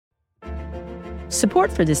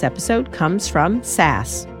Support for this episode comes from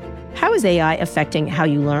SAS. How is AI affecting how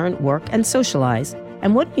you learn, work, and socialize?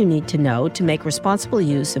 And what do you need to know to make responsible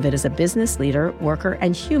use of it as a business leader, worker,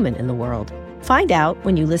 and human in the world? Find out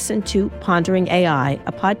when you listen to Pondering AI,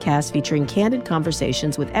 a podcast featuring candid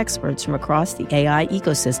conversations with experts from across the AI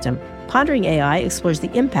ecosystem. Pondering AI explores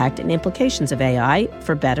the impact and implications of AI,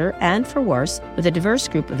 for better and for worse, with a diverse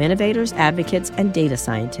group of innovators, advocates, and data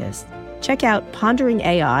scientists. Check out Pondering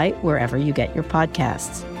AI wherever you get your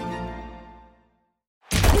podcasts.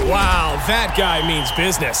 Wow, that guy means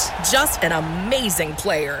business. Just an amazing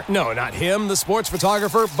player. No, not him, the sports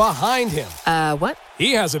photographer behind him. What?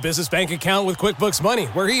 He has a business bank account with QuickBooks Money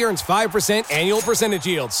where he earns 5% annual percentage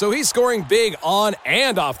yield, so he's scoring big on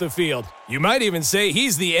and off the field. You might even say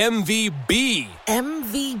he's the MVB.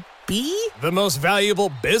 MVB? The most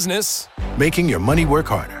valuable business. Making your money work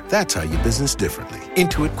harder. That's how you business differently.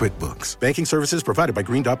 Intuit QuickBooks. Banking services provided by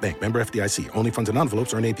Green Dot Bank. Member FDIC. Only funds and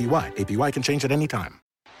envelopes earn APY. APY can change at any time.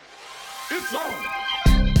 It's on.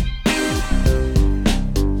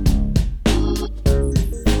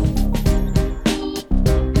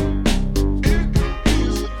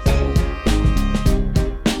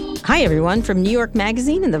 Hi, everyone. From New York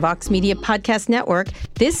Magazine and the Vox Media Podcast Network,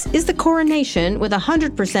 this is The Coronation with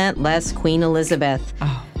 100% less Queen Elizabeth.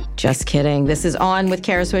 Oh. Just kidding. This is On with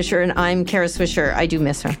Kara Swisher, and I'm Kara Swisher. I do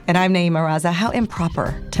miss her. And I'm Naeem Raza. How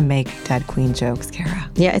improper to make dead queen jokes, Kara.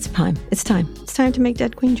 Yeah, it's time. It's time. It's time to make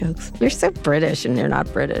dead queen jokes. You're so British, and you're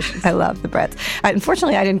not British. I love the Brits.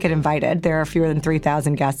 Unfortunately, I didn't get invited. There are fewer than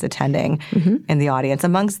 3,000 guests attending in the audience.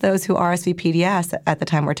 Amongst those who RSVP'd yes at the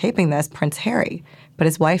time we're taping this, Prince Harry. But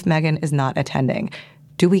his wife, Meghan, is not attending.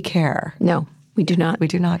 Do we care? No. We do not. We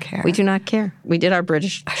do not care. We do not care. We did our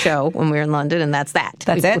British show when we were in London, and that's that.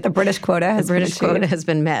 That's it? The British quota has been achieved. The British quota has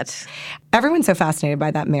been met. Everyone's so fascinated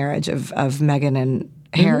by that marriage of Meghan and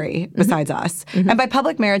Harry, besides us, and by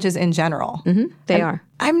public marriages in general. They are.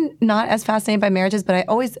 I'm not as fascinated by marriages, but I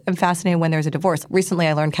always am fascinated when there's a divorce. Recently,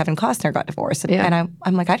 I learned Kevin Costner got divorced, and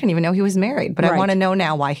I'm like, I didn't even know he was married, but I want to know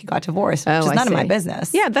now why he got divorced, which is none of my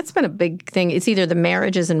business. Yeah, that's been a big thing. It's either the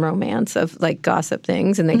marriages and romance of like gossip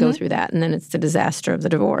things, and they go through that, and then it's the disaster of the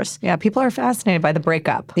divorce. Yeah, people are fascinated by the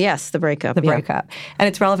breakup. Yes, the breakup. The breakup. And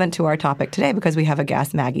it's relevant to our topic today because we have a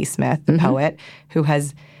guest, Maggie Smith, the poet, who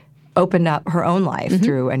has opened up her own life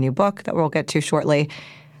through a new book that we'll get to shortly.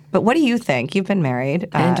 But what do you think? You've been married.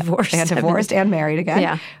 And divorced. And married again.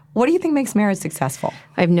 Yeah. What do you think makes marriage successful?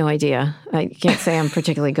 I have no idea. I can't say I'm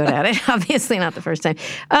particularly good at it. Obviously not the first time.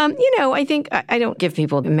 I think I don't give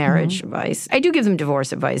people marriage advice. I do give them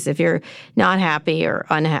divorce advice. If you're not happy or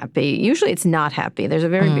unhappy, usually it's not happy. There's a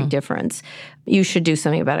very big difference. You should do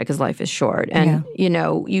something about it because life is short. And,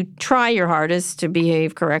 you try your hardest to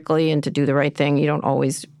behave correctly and to do the right thing. You don't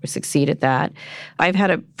always succeed at that. I've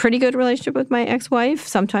had a pretty good relationship with my ex-wife.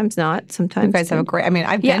 Sometimes not. Sometimes you guys have a great.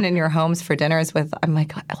 I've been in your homes for dinners with. I'm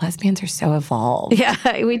like, lesbians are so evolved.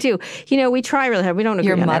 Yeah, we do. We try really hard. We don't agree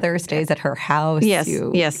Your on mother stays at her house. Yes,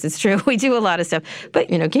 yes, it's true. We do a lot of stuff. But,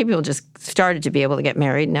 gay people just started to be able to get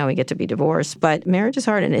married. Now we get to be divorced. But marriage is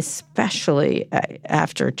hard, and especially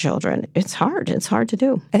after children, it's hard. It's hard to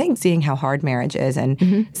do. I think seeing how hard marriage is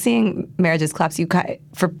and seeing marriages collapse,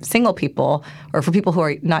 for single people or for people who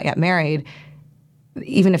are not yet married,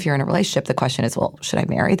 even if you're in a relationship, the question is, well, should I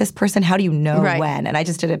marry this person? How do you know when? And I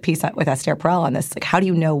just did a piece with Esther Perel on this. Like, how do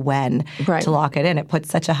you know when to lock it in? It puts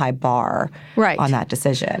such a high bar on that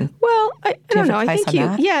decision. Well, I don't know. I think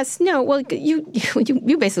that? Yes. No. Well,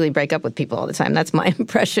 you basically break up with people all the time. That's my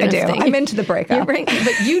impression. I do. I'm into the breakup.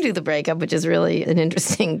 But you do the breakup, which is really an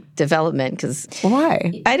interesting development because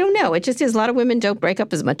why? I don't know. It just is. A lot of women don't break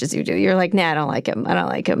up as much as you do. You're like, nah, I don't like him. I don't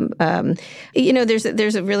like him. There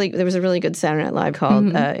was a really good Saturday Night Live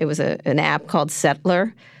called. It was an app called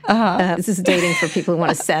Settler. This is dating for people who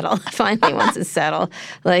want to settle. Finally wants to settle.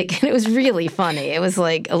 And it was really funny. It was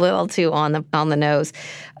like a little too on the nose.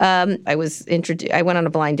 I was introduced. I went on a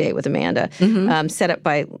blind date with Amanda, set up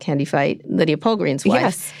by Candy Fight, Lydia Polgreen's wife.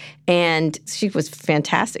 Yes. And she was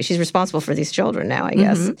fantastic. She's responsible for these children now, I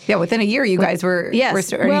guess. Yeah, within a year, you guys were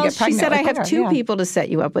starting to get pregnant. She said, I have two people to set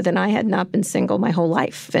you up with, and I had not been single my whole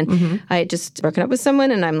life. And I had just broken up with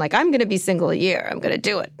someone, and I'm like, I'm going to be single a year. I'm going to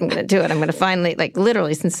do it. I'm going to finally,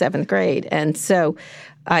 literally since 7th grade. And so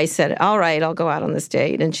I said, all right, I'll go out on this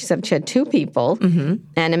date. And she said she had two people,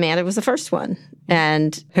 and Amanda was the first one.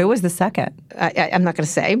 And who was the second? I'm not going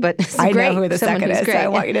to say, but it's I great. know who the second is. So I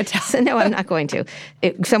want you to tell. So, no, I'm not going to.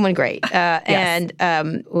 Someone great. Yes.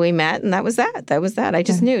 And we met, and that was that. That was that. I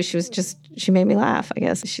just knew she made me laugh, I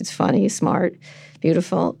guess. She's funny, smart,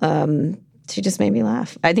 beautiful. She just made me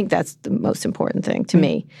laugh. I think that's the most important thing to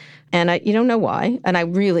me. And you don't know why. And I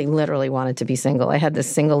really literally wanted to be single. I had this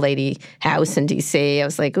single lady house in D.C. I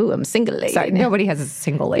was like, ooh, I'm a single lady. Sorry, nobody has a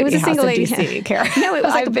single lady house in D.C., Kara. No, it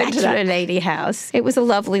was like I've a been to bachelor that. lady house. It was a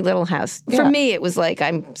lovely little house. For me, it was like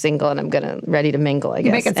I'm single and I'm ready to mingle, I guess.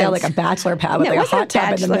 You make it sound like a bachelor pad with like a hot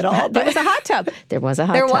tub in the middle. There was a hot tub. There was a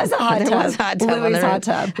hot tub. was a hot tub. There was a hot tub. Louis' hot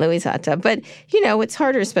tub. Louis' hot tub. But, it's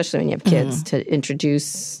harder, especially when you have kids, to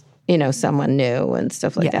introduce someone new and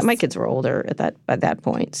stuff like that. My kids were older at that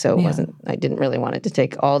point, so I didn't really want it to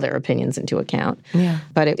take all their opinions into account. Yeah.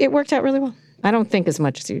 But it worked out really well. I don't think as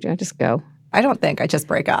much as you do. I just go. I don't think. I just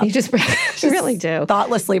break up. You just break up. You really do.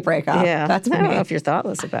 Thoughtlessly break up. Yeah. That's me. I don't know if you're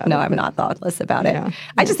thoughtless about it. No, I'm not thoughtless about it. Yeah.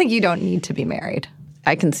 I just think you don't need to be married.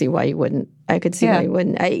 I can see why you wouldn't. I could see why you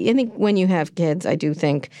wouldn't. I think when you have kids, I do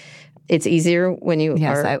think it's easier when you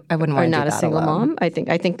I wouldn't want to not do a that single alone. mom. I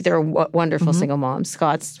think there are wonderful single moms.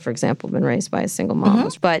 Scott's, for example, been raised by a single mom.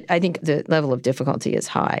 But I think the level of difficulty is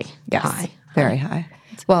high. Yes, high. Very high.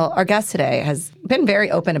 Well, our guest today has been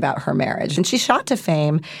very open about her marriage, and she shot to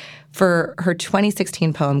fame for her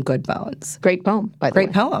 2016 poem, Good Bones. Great poem, by the way.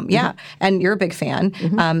 Great poem, yeah. And you're a big fan.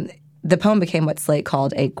 The poem became what Slate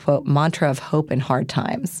called a, quote, mantra of hope in hard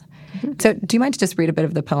times. So do you mind to just read a bit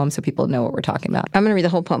of the poem so people know what we're talking about? I'm going to read the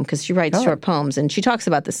whole poem because she writes short poems, and she talks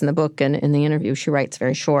about this in the book and in the interview. She writes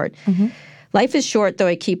very short. Life is short, though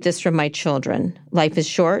I keep this from my children. Life is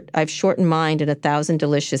short. I've shortened mine in 1,000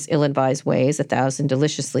 delicious ill-advised ways, 1,000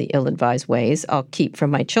 deliciously ill-advised ways I'll keep from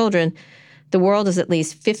my children. The world is at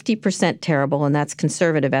least 50% terrible, and that's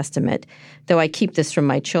conservative estimate, though I keep this from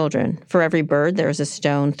my children. For every bird, there is a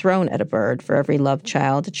stone thrown at a bird. For every loved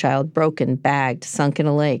child, a child broken, bagged, sunk in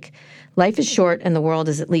a lake. Life is short, and the world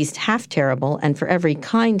is at least half terrible, and for every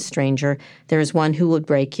kind stranger, there is one who would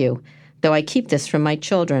break you. Though I keep this from my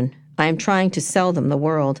children, I am trying to sell them the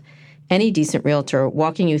world. Any decent realtor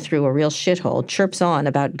walking you through a real shithole chirps on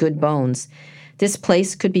about good bones. This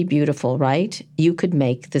place could be beautiful, right? You could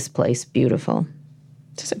make this place beautiful.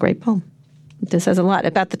 It's a great poem. This says a lot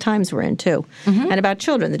about the times we're in, too, and about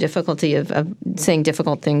children, the difficulty of saying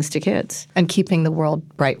difficult things to kids. And keeping the world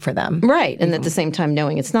bright for them. Right, and at the same time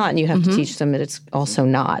knowing it's not, and you have to teach them that it's also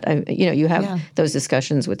not. You have those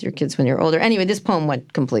discussions with your kids when you're older. Anyway, this poem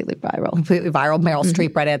went completely viral. Completely viral. Meryl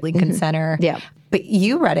Streep read it at Lincoln Center. Yeah. But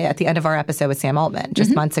you read it at the end of our episode with Sam Altman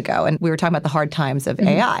just months ago, and we were talking about the hard times of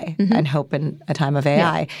AI and hope in a time of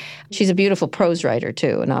AI. Yeah. She's a beautiful prose writer,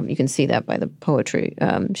 too, and you can see that by the poetry.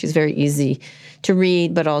 She's very easy to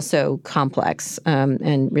read, but also complex,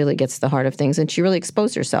 and really gets to the heart of things. And she really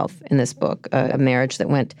exposed herself in this book, a marriage that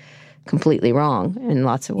went completely wrong in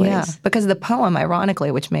lots of ways. Yeah, because the poem,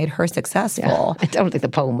 ironically, which made her successful. I don't think the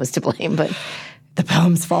poem was to blame, but the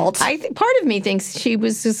poem's fault. I think part of me thinks she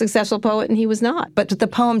was a successful poet and he was not. But the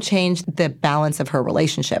poem changed the balance of her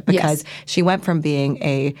relationship because she went from being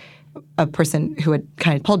a person who had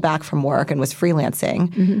kind of pulled back from work and was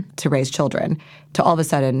freelancing to raise children to all of a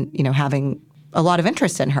sudden, having a lot of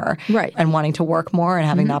interest in her. Right. And wanting to work more and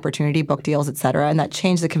having the opportunity, book deals, et cetera. And that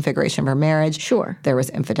changed the configuration of her marriage. Sure. There was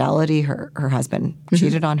infidelity. Her husband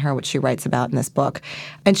cheated on her, which she writes about in this book.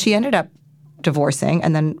 And she ended up divorcing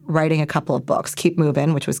and then writing a couple of books, Keep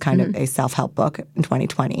Movin', which was kind of a self-help book in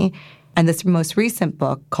 2020. And this most recent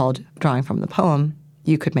book called Drawing from the Poem,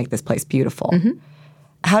 You Could Make This Place Beautiful.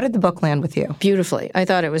 How did the book land with you? Beautifully. I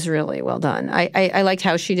thought it was really well done. I liked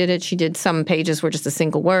how she did it. She did some pages where just a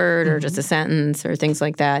single word or just a sentence or things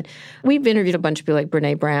like that. We've interviewed a bunch of people like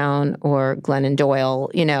Brene Brown or Glennon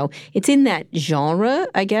Doyle. It's in that genre,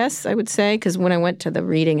 I guess I would say, because when I went to the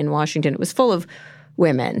reading in Washington, it was full of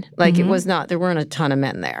women. Like it was not, there weren't a ton of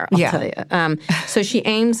men there, I'll tell you. So she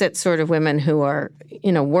aims at sort of women who are,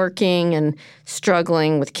 working and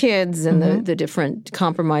struggling with kids and the different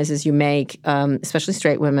compromises you make, especially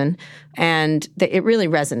straight women. And it really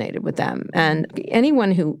resonated with them. And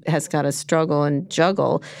anyone who has got to struggle and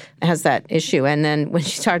juggle has that issue. And then when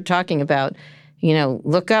she started talking about,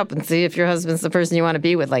 look up and see if your husband's the person you want to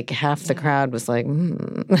be with. Like half the crowd was like,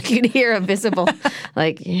 Like you could hear a visible,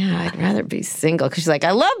 I'd rather be single. Because she's like,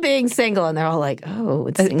 I love being single. And they're all like, oh,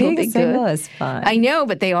 it's single being be single good. is fun. I know,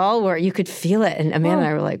 but they all were. You could feel it. And Amanda and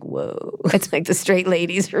I were like, whoa. It's like the straight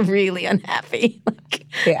ladies are really unhappy.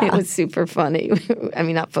 It was super funny. I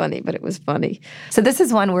mean, not funny, but it was funny. So this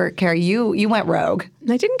is one where, Carrie, you went rogue.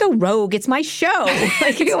 I didn't go rogue. It's my show.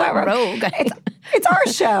 It's not rogue. It's our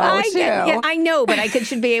show, too. I know, but I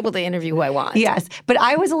should be able to interview who I want. Yes, but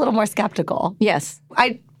I was a little more skeptical. Yes.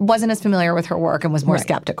 I wasn't as familiar with her work and was more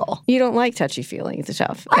skeptical. You don't like touchy-feely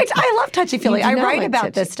stuff. I love touchy-feely. I write like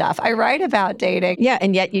about this stuff. I write about dating. Yeah,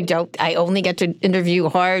 and yet you don't. I only get to interview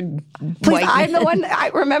hard Please, I'm the one. I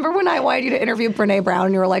remember when I wanted you to interview Brene Brown,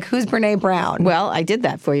 and you were like, "Who's Brene Brown?" Well, I did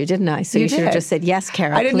that for you, didn't I? So you should have just said, yes,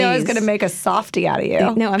 Kara, I didn't know I was please. going to make a softie out of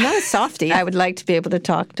you. No, I'm not a softie. I would like to be able to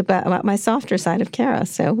talk about my softer side of Kara.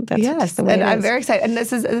 So that's just the way and it I'm is. very excited. And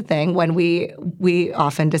this is the thing, when we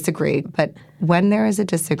often disagree, but when there is a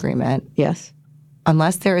disagreement, Yes.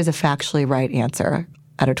 unless there is a factually right answer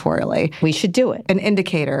editorially, We should do it. an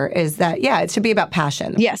indicator is that, it should be about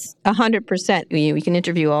passion. Yes, 100%. We can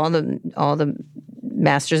interview all the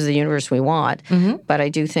masters of the universe we want, but I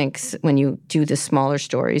do think when you do the smaller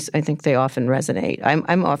stories, I think they often resonate.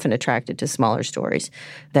 I'm often attracted to smaller stories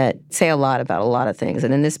that say a lot about a lot of things.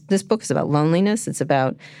 And in this book is about loneliness. It's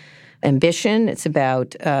about ambition. It's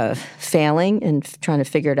about failing and trying to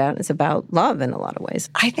figure it out. It's about love in a lot of ways.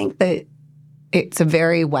 I think that it's a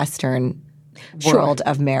very Western world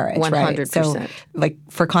of marriage, 100%. right? So, like,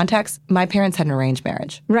 for context, my parents had an arranged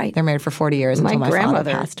marriage. Right. They're married for 40 years until my father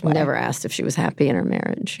grandmother passed away. never asked if she was happy in her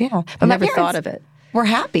marriage. Yeah. I my never parents thought of it. were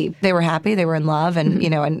happy. They were happy. They were in love, and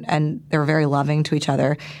and they were very loving to each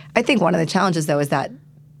other. I think one of the challenges, though, is that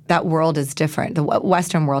world is different. The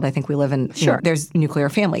Western world, I think we live in, there's nuclear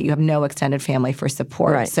family. You have no extended family for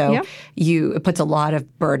support. Right. So it puts a lot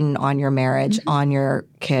of burden on your marriage, on your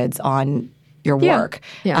kids, on your work.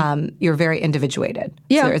 Yeah. You're very individuated.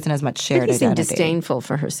 So there isn't as much shared He seemed identity. disdainful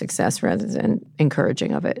for her success rather than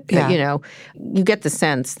encouraging of it. Yeah. You get the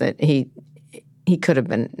sense that he could have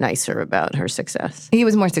been nicer about her success. He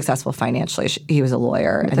was more successful financially. He was a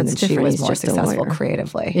lawyer, and that's then she different. was He's more just a successful lawyer.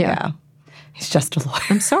 creatively. Yeah. He's just a lawyer.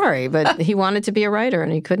 I'm sorry, but he wanted to be a writer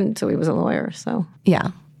and he couldn't, so he was a lawyer. So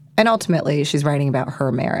Yeah. And ultimately, she's writing about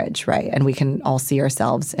her marriage, right? And we can all see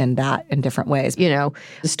ourselves in that in different ways. the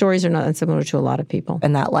stories are not unsimilar to a lot of people.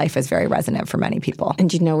 And that life is very resonant for many people.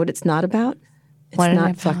 And you know what it's not about? It's What is it not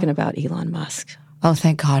about? fucking about Elon Musk. Oh,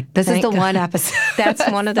 thank God. This Thank is the God. one episode. That's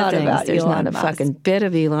one of the not things. about There's Elon not a Musk. fucking bit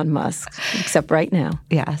of Elon Musk, except right now.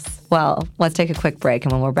 Yes. Well, let's take a quick break.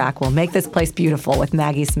 And when we're back, we'll make this place beautiful with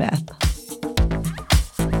Maggie Smith.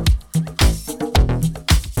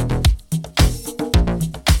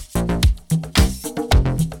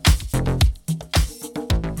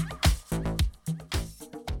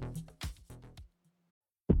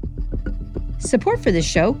 Support for this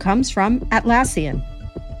show comes from Atlassian.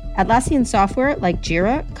 Atlassian software like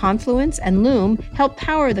Jira, Confluence, and Loom help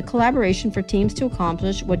power the collaboration for teams to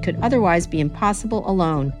accomplish what could otherwise be impossible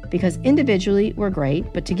alone. Because individually, we're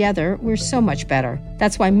great, but together, we're so much better.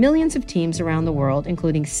 That's why millions of teams around the world,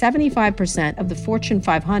 including 75% of the Fortune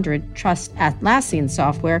 500, trust Atlassian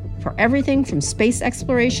software for everything from space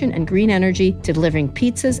exploration and green energy to delivering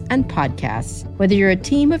pizzas and podcasts. Whether you're a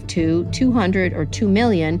team of 2, 200, or 2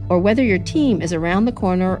 million, or whether your team is around the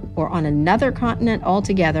corner or on another continent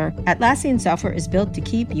altogether, Atlassian software is built to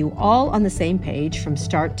keep you all on the same page from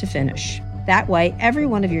start to finish. That way, every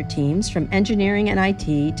one of your teams, from engineering and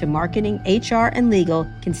IT to marketing, HR, and legal,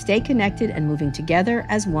 can stay connected and moving together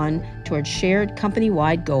as one towards shared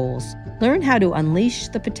company-wide goals. Learn how to unleash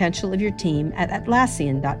the potential of your team at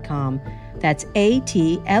Atlassian.com. That's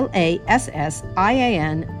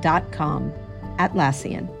Atlassian.com.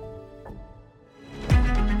 Atlassian.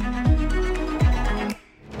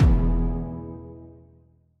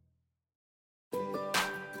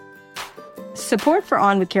 Support for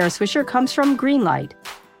On with Kara Swisher comes from Greenlight.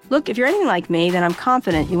 Look, if you're anything like me, then I'm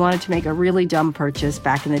confident you wanted to make a really dumb purchase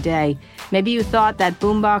back in the day. Maybe you thought that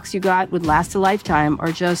boombox you got would last a lifetime,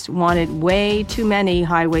 or just wanted way too many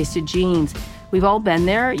high-waisted jeans. We've all been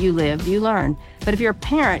there. You live, you learn. But if you're a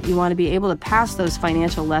parent, you want to be able to pass those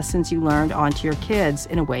financial lessons you learned on to your kids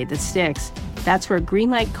in a way that sticks. That's where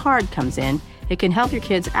Greenlight Card comes in. It can help your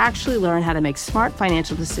kids actually learn how to make smart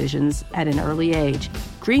financial decisions at an early age.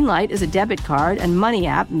 Greenlight is a debit card and money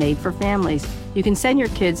app made for families. You can send your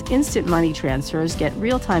kids instant money transfers, get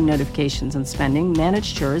real-time notifications on spending,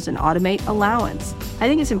 manage chores, and automate allowance. I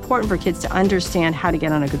think it's important for kids to understand how to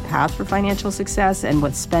get on a good path for financial success and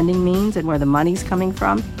what spending means and where the money's coming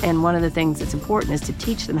from. And one of the things that's important is to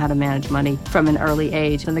teach them how to manage money from an early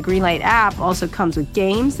age. And the Greenlight app also comes with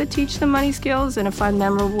games that teach them money skills in a fun,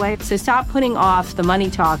 memorable way. So stop putting off the money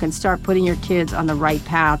talk and start putting your kids on the right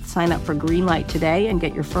path. Sign up for Greenlight today and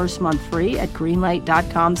get your first month free at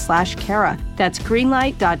greenlight.com/Kara. That's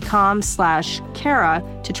greenlight.com/Kara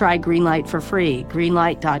to try Greenlight for free.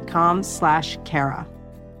 Greenlight.com/Kara.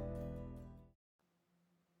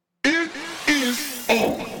 It is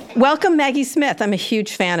on. Welcome, Maggie Smith. I'm a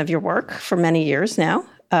huge fan of your work for many years now.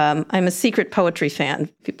 I'm a secret poetry fan.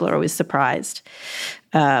 People are always surprised.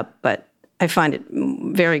 But I find it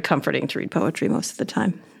very comforting to read poetry most of the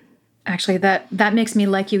time. Actually, that makes me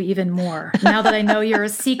like you even more. Now that I know you're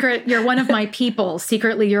you're one of my people.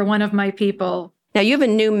 Secretly, you're one of my people. Now, you have a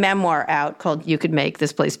new memoir out called You Could Make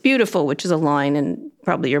This Place Beautiful, which is a line in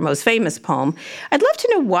probably your most famous poem. I'd love to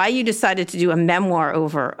know why you decided to do a memoir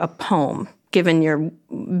over a poem, given you're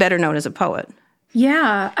better known as a poet.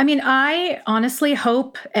 Yeah. I mean, I honestly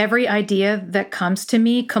hope every idea that comes to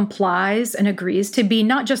me complies and agrees to be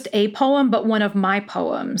not just a poem, but one of my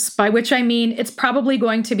poems, by which I mean it's probably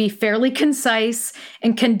going to be fairly concise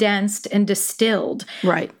and condensed and distilled.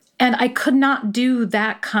 Right. And I could not do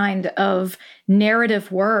that kind of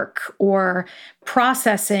narrative work or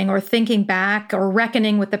processing or thinking back or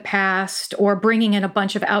reckoning with the past or bringing in a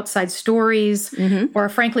bunch of outside stories or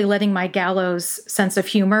frankly letting my gallows sense of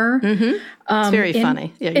humor It's very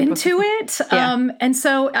funny. Into it. Yeah. And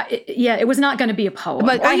so, it was not going to be a poem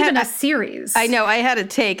but or even a series. I know. I had a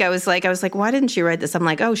take. I was like, why didn't she write this? I'm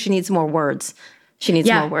like, oh, she needs more words. She needs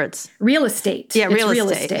more words. Real estate. Yeah, real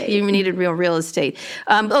estate. You needed real estate.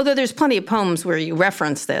 Although there's plenty of poems where you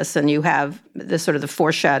reference this and you have the sort of the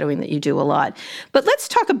foreshadowing that you do a lot. But let's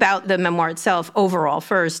talk about the memoir itself overall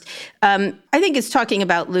first. I think it's talking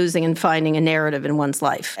about losing and finding a narrative in one's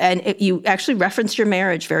life. And you actually reference your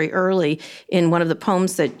marriage very early in one of the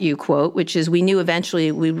poems that you quote, which is, we knew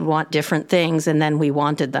eventually we would want different things and then we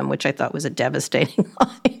wanted them, which I thought was a devastating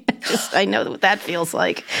line. I know what that feels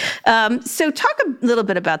like. So talk a little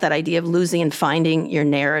bit about that idea of losing and finding your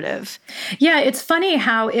narrative. Yeah, it's funny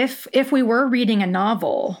how if we were reading a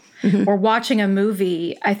novel or watching a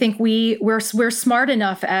movie, I think we're smart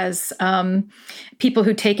enough as people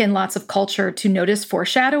who take in lots of culture to notice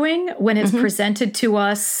foreshadowing when it's presented to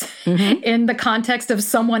us in the context of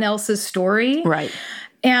someone else's story. Right.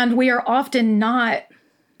 And we are often not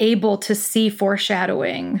able to see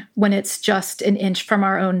foreshadowing when it's just an inch from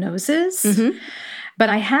our own noses. But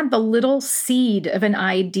I had the little seed of an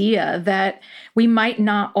idea that we might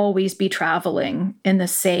not always be traveling in the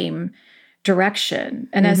same direction.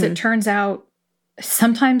 And as it turns out,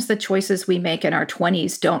 sometimes the choices we make in our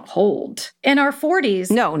 20s don't hold in our 40s.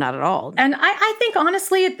 No, not at all. And I think,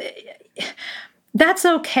 honestly, that's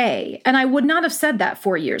okay. And I would not have said that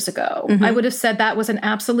 4 years ago. I would have said that was an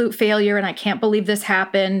absolute failure and I can't believe this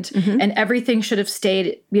happened. And everything should have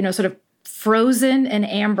stayed, sort of frozen in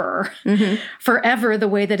amber forever the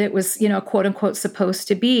way that it was, quote unquote, supposed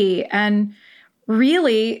to be. And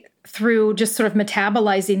really, through just sort of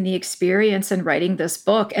metabolizing the experience and writing this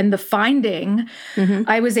book and the finding,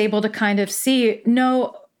 I was able to kind of see,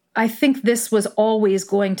 no, I think this was always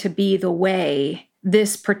going to be the way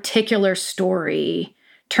this particular story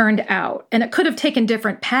turned out. And it could have taken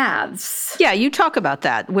different paths. Yeah, you talk about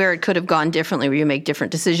that, where it could have gone differently, where you make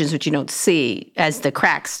different decisions, which you don't see as the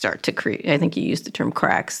cracks start to create. I think you used the term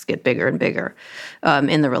cracks, get bigger and bigger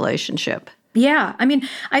in the relationship. Yeah. I mean,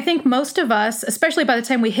 I think most of us, especially by the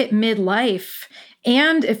time we hit midlife,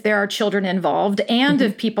 and if there are children involved, and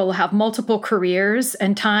if people have multiple careers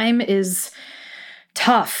and time is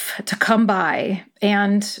tough to come by,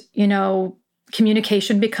 and,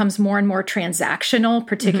 communication becomes more and more transactional,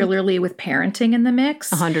 particularly with parenting in the mix.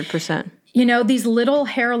 100%. These little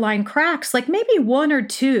hairline cracks, like maybe one or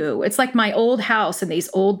two. It's like my old house and these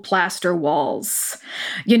old plaster walls.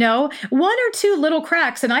 One or two little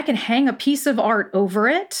cracks, and I can hang a piece of art over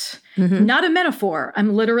it. Not a metaphor.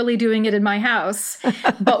 I'm literally doing it in my house.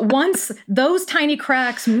 But once those tiny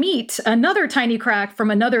cracks meet another tiny crack from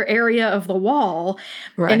another area of the wall,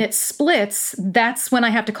 and it splits, that's when I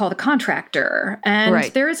have to call the contractor.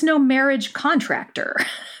 And there is no marriage contractor.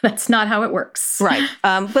 That's not how it works. Right.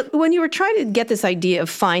 But when you were trying to get this idea of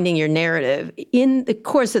finding your narrative, in the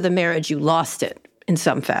course of the marriage, you lost it in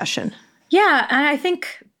some fashion. Yeah, and I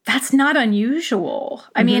think that's not unusual.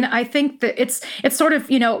 I mean, I think that it's sort of,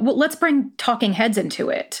 let's bring Talking Heads into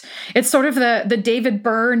it. It's sort of the David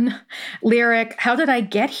Byrne lyric, how did I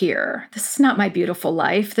get here? This is not my beautiful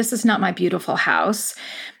life. This is not my beautiful house.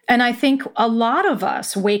 And I think a lot of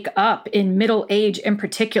us wake up in middle age in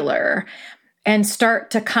particular and start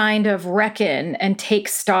to kind of reckon and take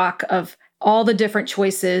stock of all the different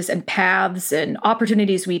choices and paths and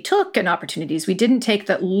opportunities we took and opportunities we didn't take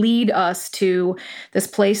that lead us to this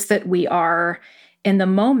place that we are in the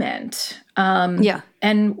moment.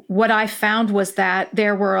 And what I found was that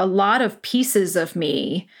there were a lot of pieces of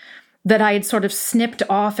me that I had sort of snipped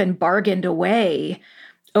off and bargained away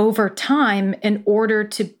over time in order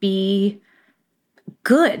to be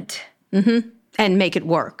good. And make it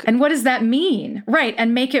work. And what does that mean? Right.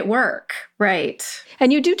 And make it work. Right.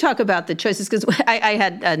 And you do talk about the choices, because I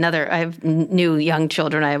have new young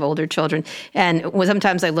children, I have older children, and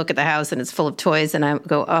sometimes I look at the house and it's full of toys and I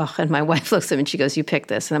go, oh, and my wife looks at me and she goes, you picked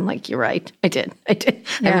this. And I'm like, you're right, I did.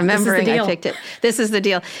 Yeah, I'm remembering I picked it. This is the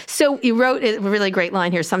deal. So you wrote a really great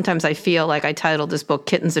line here. Sometimes I feel like I titled this book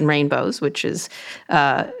Kittens and Rainbows, which is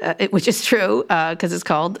true, because it's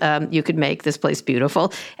called You Could Make This Place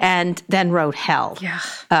Beautiful, and then wrote Hell,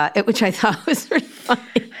 which I thought was really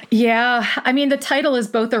funny. Yeah. I mean, the title is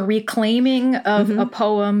both a reclaiming of a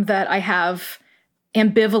poem that I have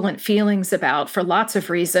ambivalent feelings about for lots of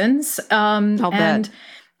reasons, and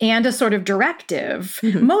a sort of directive,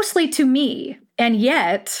 mostly to me. And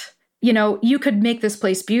yet, You Could Make This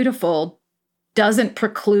Place Beautiful doesn't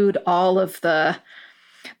preclude all of the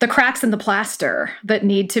cracks in the plaster that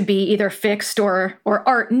need to be either fixed or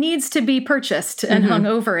art needs to be purchased and hung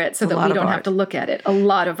over it so that we don't have to look at it. A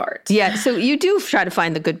lot of art. Yeah, so you do try to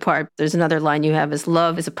find the good part. There's another line you have is,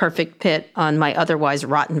 love is a perfect pit on my otherwise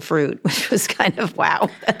rotten fruit, which was kind of, wow,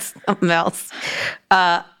 that's something else.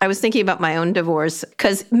 I was thinking about my own divorce,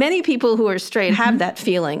 because many people who are straight have that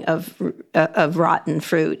feeling of rotten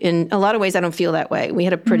fruit. In a lot of ways, I don't feel that way. We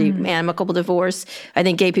had a pretty amicable divorce. I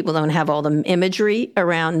think gay people don't have all the imagery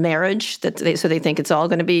around marriage, so they think it's all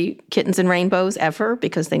going to be kittens and rainbows ever,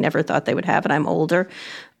 because they never thought they would have it. I'm older.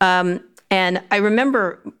 And I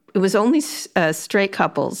remember it was only straight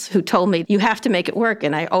couples who told me, you have to make it work.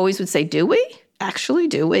 And I always would say, do we? Actually,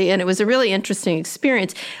 do we? And it was a really interesting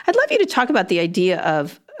experience. I'd love you to talk about the idea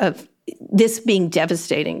of this being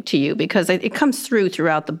devastating to you, because it comes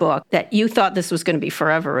throughout the book that you thought this was going to be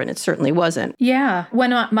forever, and it certainly wasn't. Yeah.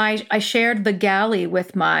 When I shared the galley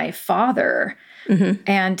with my father,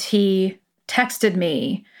 and he texted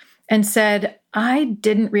me and said, I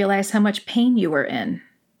didn't realize how much pain you were in.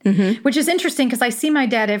 Which is interesting, because I see my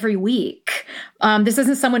dad every week. This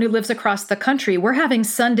isn't someone who lives across the country. We're having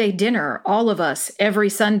Sunday dinner, all of us, every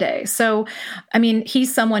Sunday. So, I mean,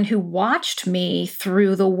 he's someone who watched me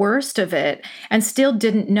through the worst of it and still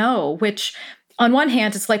didn't know, which on one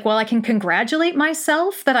hand, it's like, well, I can congratulate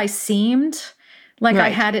myself that I seemed like I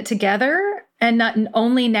had it together. And not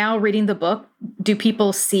only now reading the book do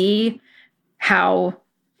people see how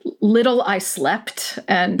little I slept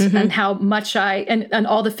and how much and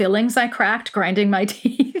all the fillings I cracked grinding my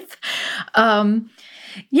teeth.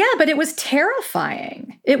 But it was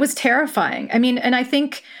terrifying. It was terrifying. I mean, and I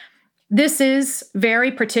think this is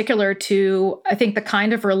very particular to, I think, the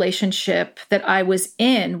kind of relationship that I was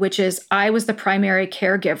in, which is I was the primary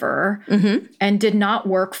caregiver and did not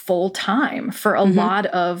work full time for a lot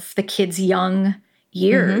of the kids' young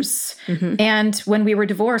years. And when we were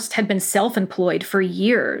divorced, had been self-employed for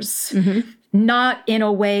years, not in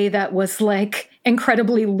a way that was like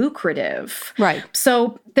incredibly lucrative. Right.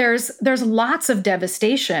 So there's lots of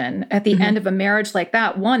devastation at the end of a marriage like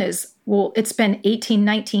that. One is, well, it's been 18,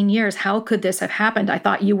 19 years. How could this have happened? I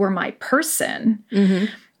thought you were my person.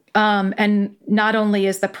 And not only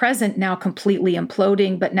is the present now completely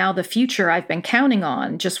imploding, but now the future I've been counting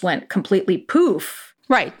on just went completely poof.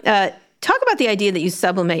 Right. Talk about the idea that you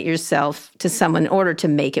sublimate yourself to someone in order to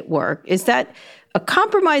make it work. Is that a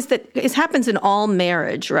compromise that happens in all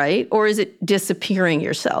marriage, right? Or is it disappearing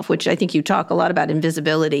yourself, which I think you talk a lot about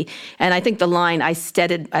invisibility. And I think the line, I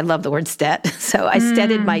love the word stead. So I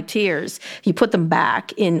steaded my tears. You put them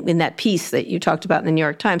back in that piece that you talked about in the New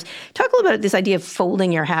York Times. Talk a little about this idea of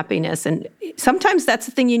folding your happiness. And sometimes that's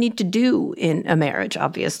the thing you need to do in a marriage,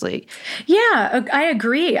 obviously. Yeah, I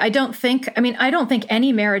agree. I don't think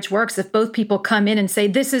any marriage works if both people come in and say,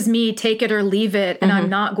 this is me, take it or leave it, and I'm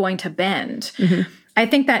not going to bend. I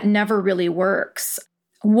think that never really works.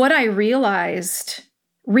 What I realized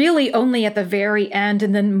really only at the very end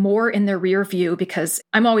and then more in the rear view, because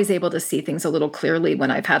I'm always able to see things a little clearly when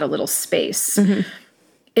I've had a little space,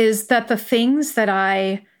 is that the things that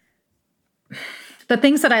I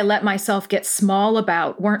let myself get small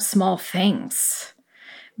about weren't small things.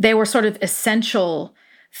 They were sort of essential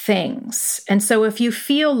things. And so if you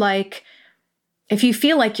feel like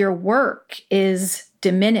your work is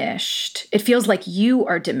diminished, it feels like you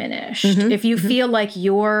are diminished. If you feel like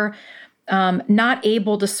you're not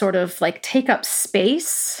able to sort of like take up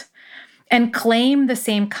space and claim the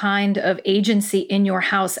same kind of agency in your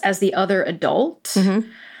house as the other adult,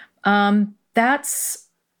 that's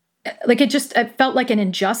like, it felt like an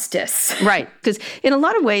injustice. Right. Because in a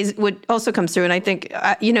lot of ways, what also comes through, and I think,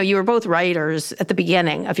 you were both writers at the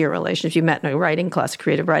beginning of your relationship. You met in a writing class, a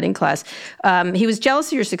creative writing class. He was jealous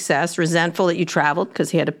of your success, resentful that you traveled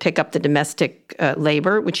because he had to pick up the domestic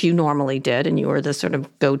labor, which you normally did, and you were the sort of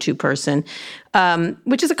go-to person,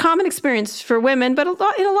 which is a common experience for women, but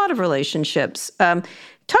in a lot of relationships.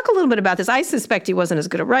 Talk a little bit about this. I suspect he wasn't as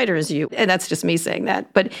good a writer as you, and that's just me saying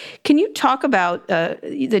that. But can you talk about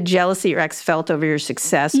the jealousy your ex felt over your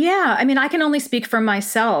success? Yeah. I mean, I can only speak for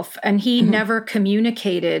myself, and he never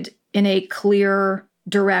communicated in a clear,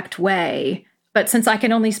 direct way. But since I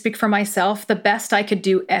can only speak for myself, the best I could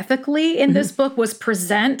do ethically in this book was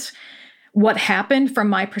present what happened from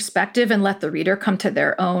my perspective and let the reader come to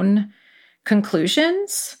their own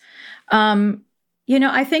conclusions.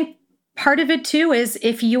 I think part of it too is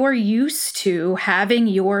if you're used to having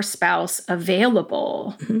your spouse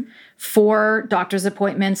available for doctor's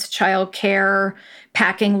appointments, childcare,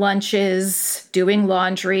 packing lunches, doing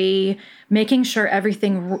laundry, making sure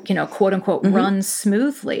everything, quote unquote, runs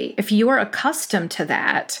smoothly. If you are accustomed to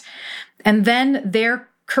that, and then their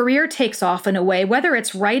career takes off in a way, whether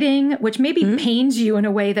it's writing, which maybe pains you in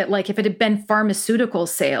a way that, like, if it had been pharmaceutical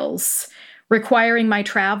sales requiring my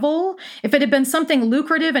travel, if it had been something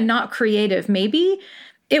lucrative and not creative, maybe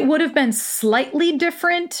it would have been slightly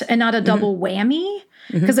different and not a double whammy,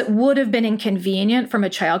 because it would have been inconvenient from a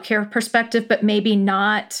childcare perspective, but maybe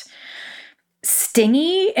not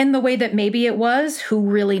stingy in the way that maybe it was. Who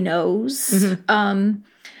really knows?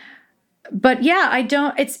 But yeah,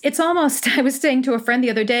 it's almost, I was saying to a friend the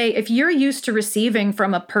other day, if you're used to receiving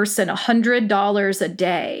from a person $100 a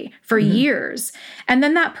day for years, and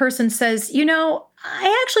then that person says,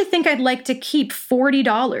 I actually think I'd like to keep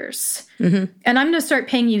 $40 and I'm going to start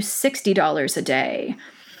paying you $60 a day.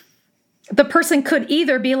 The person could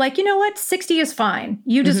either be like, you know what, 60 is fine.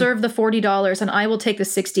 You deserve the $40 and I will take the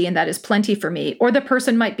 60 and that is plenty for me. Or the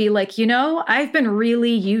person might be like, I've been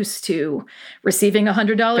really used to receiving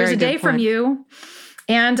 $100 a day from you.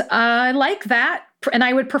 And I like that. And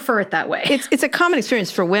I would prefer it that way. It's a common experience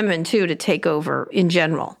for women too, to take over in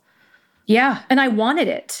general. Yeah. And I wanted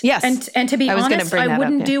it. Yes. And to be honest, I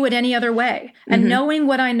wouldn't do it any other way. And knowing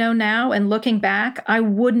what I know now and looking back, I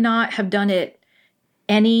would not have done it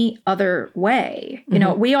any other way.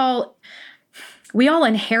 We all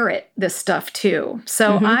inherit this stuff too.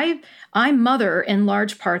 So I mother in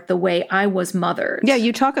large part the way I was mothered. Yeah,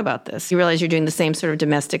 you talk about this. You realize you're doing the same sort of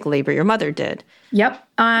domestic labor your mother did. Yep.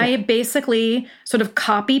 I basically sort of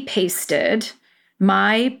copy pasted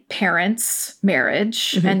my parents'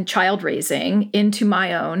 marriage and child raising into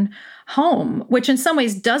my own home, which in some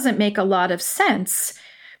ways doesn't make a lot of sense,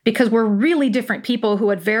 because we're really different people who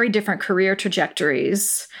had very different career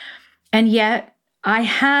trajectories. And yet I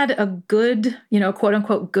had a good, quote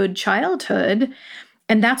unquote, good childhood.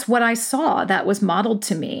 And that's what I saw that was modeled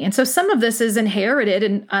to me. And so some of this is inherited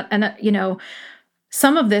and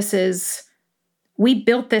some of this is, we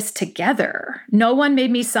built this together. No one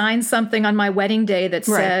made me sign something on my wedding day that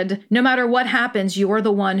said, no matter what happens, you're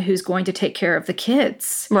the one who's going to take care of the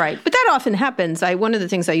kids. Right. But that often happens. One of the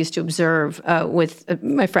things I used to observe with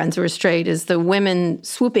my friends who are straight is the women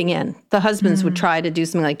swooping in. The husbands would try to do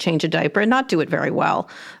something like change a diaper and not do it very well.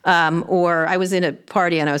 Or I was in a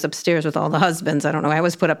party and I was upstairs with all the husbands. I don't know, I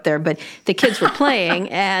was put up there, but the kids were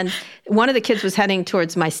playing and one of the kids was heading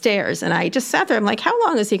towards my stairs. And I just sat there. I'm like, how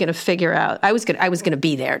long is he going to figure out? I was going to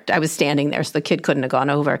be there. I was standing there, so the kid couldn't have gone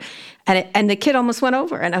over. And the kid almost went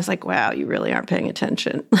over. And I was like, wow, you really aren't paying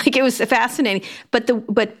attention. Like, it was fascinating.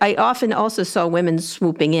 But I often also saw women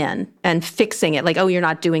swooping in and fixing it, like, oh, you're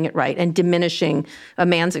not doing it right, and diminishing a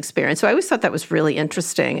man's experience. So I always thought that was really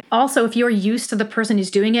interesting. Also, if you're used to the person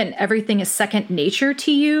who's doing it and everything is second nature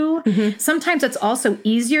to you, sometimes it's also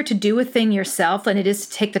easier to do a thing yourself than it is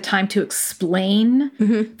to take the time to explain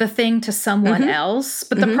the thing to someone else.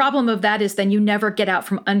 But the problem of that is then you never get out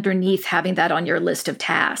from underneath having that on your list of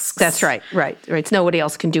tasks. That's right. It's nobody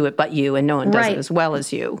else can do it but you, and no one does it as well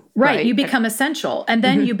as you. Right. You become essential. And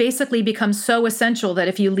then you basically become so essential that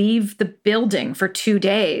if you leave the building for 2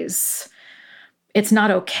 days, it's not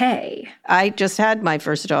okay. I just had my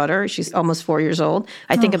first daughter. She's almost 4 years old.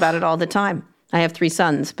 I think about it all the time. I have 3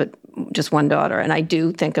 sons, but just one daughter. And I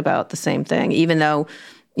do think about the same thing, even though,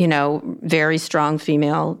 very strong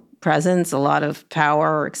female presence, a lot of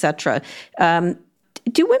power, et cetera.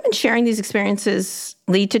 Do women sharing these experiences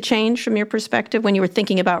lead to change from your perspective when you were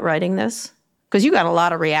thinking about writing this? Because you got a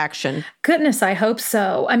lot of reaction. Goodness, I hope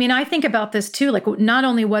so. I mean, I think about this too. Like, not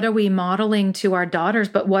only what are we modeling to our daughters,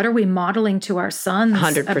 but what are we modeling to our sons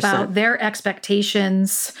 100%. About their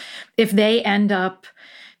expectations if they end up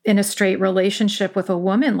in a straight relationship with a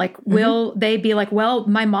woman? Like, will they be like, well,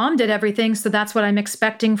 my mom did everything, so that's what I'm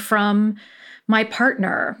expecting from my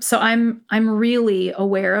partner. So I'm really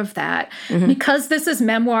aware of that. Because this is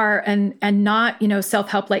memoir and not,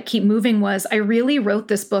 self-help like Keep Moving was, I really wrote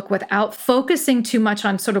this book without focusing too much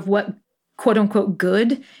on sort of what quote unquote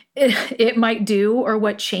good it might do or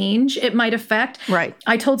what change it might affect. Right.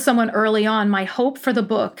 I told someone early on, my hope for the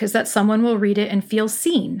book is that someone will read it and feel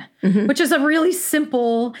seen, which is a really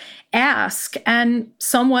simple ask. And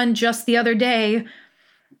someone just the other day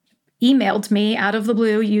emailed me out of the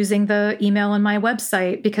blue using the email on my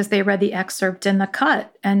website because they read the excerpt in the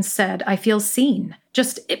cut and said, I feel seen.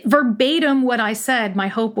 Just verbatim what I said, my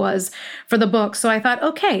hope was for the book. So I thought,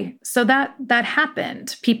 okay, so that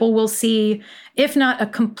happened. People will see, if not a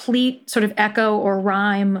complete sort of echo or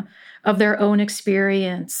rhyme of their own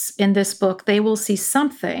experience in this book, they will see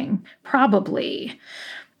something, probably,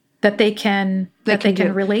 that they can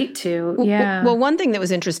relate to. Yeah. Well, one thing that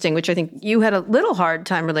was interesting, which I think you had a little hard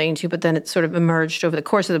time relating to, but then it sort of emerged over the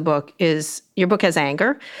course of the book, is your book has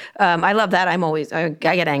anger. I love that. I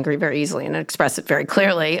get angry very easily and express it very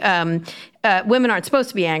clearly. Women aren't supposed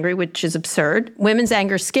to be angry, which is absurd. Women's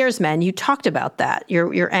anger scares men. You talked about that.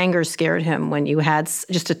 Your anger scared him when you had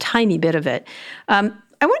just a tiny bit of it.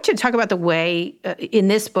 I want you to talk about the way, in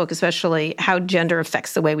this book especially, how gender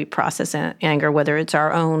affects the way we process anger, whether it's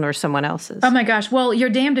our own or someone else's. Oh my gosh. Well, you're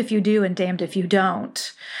damned if you do and damned if you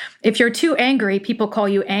don't. If you're too angry, people call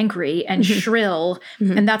you angry and shrill,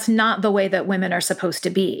 and that's not the way that women are supposed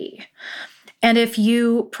to be. And if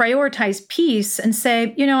you prioritize peace and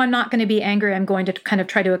say, I'm not going to be angry, I'm going to kind of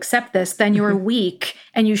try to accept this, then you're weak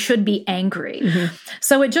and you should be angry.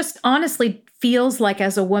 So it just honestly feels like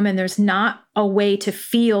as a woman, there's not a way to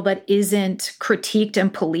feel that isn't critiqued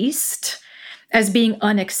and policed as being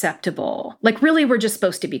unacceptable. Like really, we're just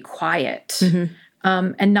supposed to be quiet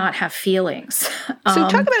and not have feelings. So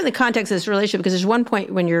talk about it in the context of this relationship, because there's one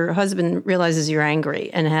point when your husband realizes you're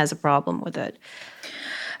angry and has a problem with it.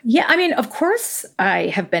 Yeah, I mean, of course I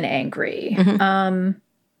have been angry and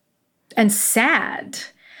sad.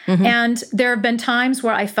 And there have been times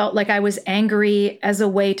where I felt like I was angry as a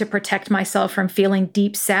way to protect myself from feeling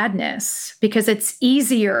deep sadness, because it's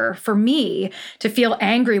easier for me to feel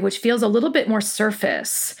angry, which feels a little bit more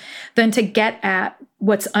surface, than to get at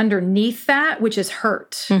what's underneath that, which is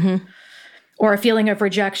hurt or a feeling of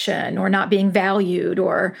rejection or not being valued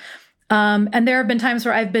or... and there have been times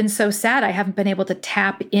where I've been so sad I haven't been able to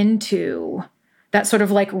tap into that sort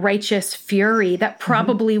of like righteous fury that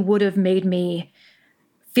probably would have made me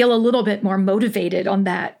feel a little bit more motivated on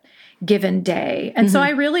that given day. And so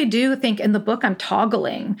I really do think in the book I'm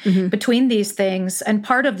toggling between these things. And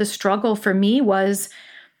part of the struggle for me was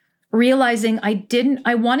realizing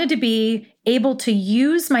I wanted to be able to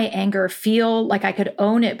use my anger, feel like I could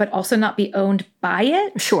own it, but also not be owned by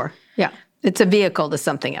it. Sure. Yeah. It's a vehicle to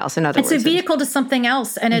something else. In other words, it's a vehicle to something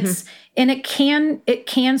else, and it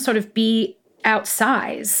can sort of be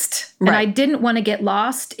outsized. Right. And I didn't want to get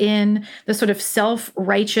lost in the sort of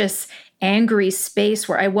self-righteous, angry space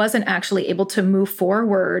where I wasn't actually able to move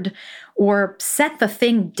forward or set the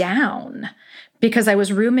thing down because I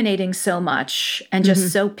was ruminating so much and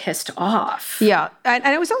just so pissed off. Yeah. And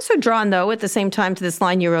I was also drawn, though, at the same time to this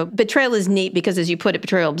line you wrote, betrayal is neat because, as you put it,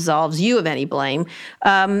 betrayal absolves you of any blame.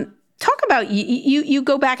 Talk about, you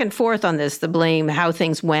go back and forth on this, the blame, how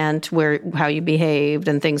things went, how you behaved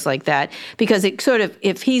and things like that, because it sort of,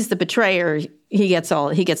 if he's the betrayer, he gets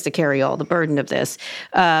to carry all the burden of this.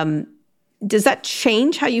 Does that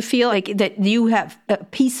change how you feel, like that you have a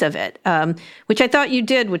piece of it, which I thought you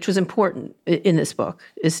did, which was important in this book,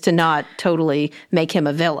 is to not totally make him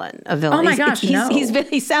a villain. Oh my gosh, no.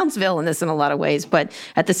 He sounds villainous in a lot of ways, but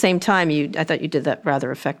at the same time, I thought you did that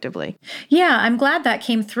rather effectively. Yeah, I'm glad that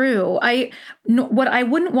came through. I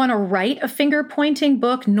wouldn't want to write a finger-pointing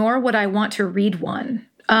book, nor would I want to read one.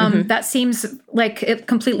 That seems like it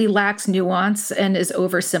completely lacks nuance and is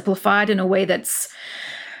oversimplified in a way that's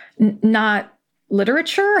not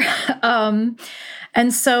literature.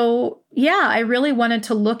 And so, yeah, I really wanted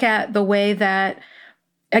to look at the way that,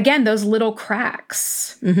 again, those little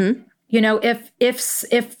cracks,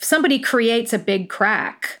 if somebody creates a big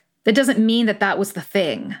crack, that doesn't mean that was the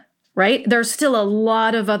thing, right? There's still a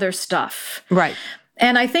lot of other stuff. Right.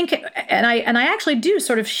 And I think, and I actually do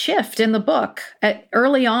sort of shift in the book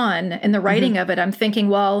early on in the writing of it. I'm thinking,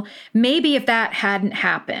 well, maybe if that hadn't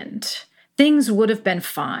happened, things would have been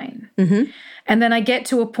fine. And then I get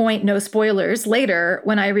to a point, no spoilers, later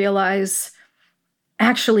when I realize,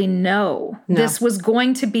 actually, no, this was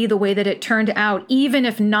going to be the way that it turned out, even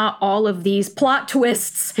if not all of these plot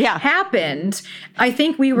twists happened. I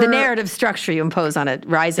think we were... The narrative structure you impose on it,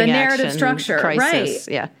 rising action, narrative structure, crisis.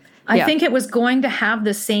 Right. Yeah. I think it was going to have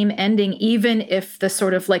the same ending, even if the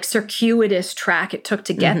sort of like circuitous track it took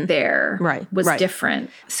to get there was different.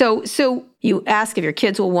 So You ask if your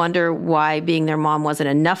kids will wonder why being their mom wasn't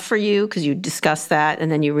enough for you, because you discuss that,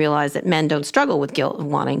 and then you realize that men don't struggle with guilt of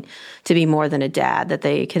wanting to be more than a dad, that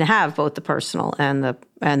they can have both the personal and the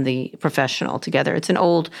professional together. It's an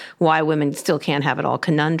old why women still can't have it all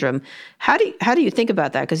conundrum. How do you think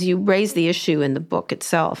about that? Because you raise the issue in the book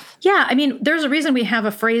itself. Yeah, I mean, there's a reason we have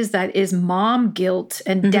a phrase that is mom guilt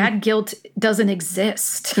and dad guilt doesn't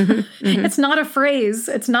exist. It's not a phrase.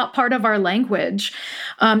 It's not part of our language.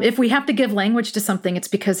 If we have to give language to something, it's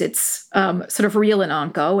because it's sort of real and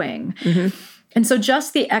ongoing. And so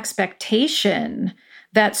just the expectation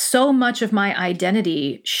that so much of my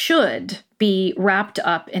identity should be wrapped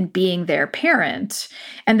up in being their parent,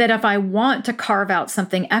 and that if I want to carve out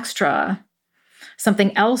something extra,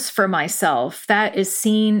 something else for myself, that is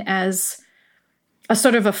seen as a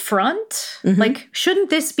sort of affront. Like, shouldn't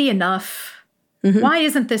this be enough? Why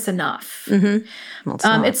isn't this enough?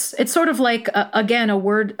 Well, it's sort of like, again,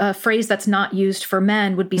 a phrase that's not used for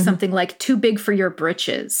men would be something like too big for your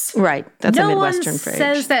britches. Right. That's a Midwestern phrase. No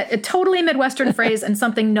one says that, a totally Midwestern phrase, and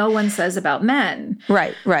something no one says about men.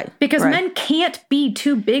 Right. Because men can't be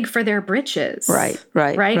too big for their britches. Right.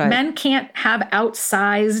 Men can't have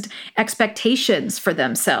outsized expectations for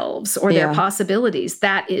themselves or their possibilities.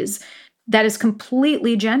 That is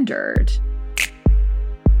completely gendered.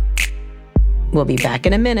 We'll be back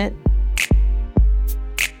in a minute.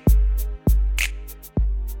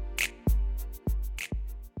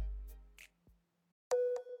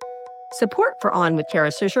 Support for On with Kara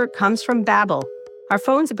Swisher comes from Babbel. Our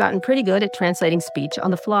phones have gotten pretty good at translating speech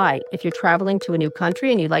on the fly. If you're traveling to a new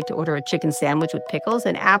country and you'd like to order a chicken sandwich with pickles,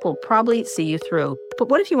 an app will probably see you through. But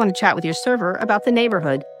what if you want to chat with your server about the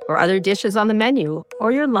neighborhood, or other dishes on the menu,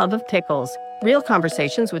 or your love of pickles? Real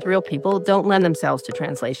conversations with real people don't lend themselves to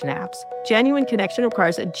translation apps. Genuine connection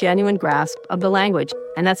requires a genuine grasp of the language,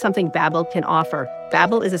 and that's something Babbel can offer.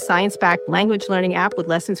 Babbel is a science-backed language learning app with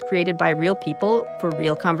lessons created by real people for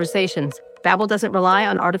real conversations. Babbel doesn't rely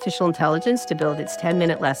on artificial intelligence to build its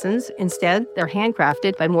 10-minute lessons. Instead, they're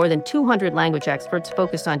handcrafted by more than 200 language experts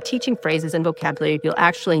focused on teaching phrases and vocabulary you'll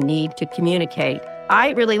actually need to communicate.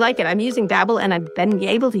 I really like it. I'm using Babbel, and I've been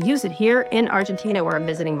able to use it here in Argentina, where I'm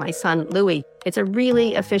visiting my son, Louis. It's a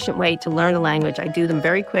really efficient way to learn a language. I do them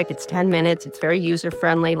very quick. It's 10 minutes. It's very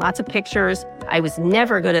user-friendly, lots of pictures. I was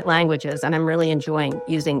never good at languages, and I'm really enjoying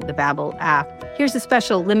using the Babbel app. Here's a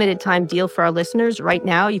special limited-time deal for our listeners. Right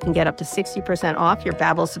now, you can get up to 60% off your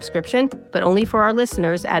Babbel subscription, but only for our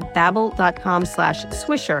listeners at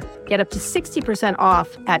babbel.com/swisher. Get up to 60%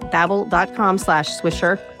 off at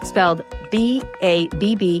babbel.com/swisher, spelled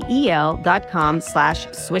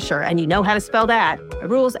BABBEL.com/swisher. And you know how to spell that.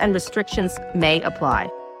 Rules and restrictions may apply.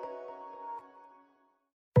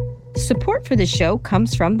 Support for this show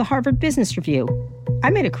comes from the Harvard Business Review. I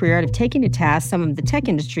made a career out of taking to task some of the tech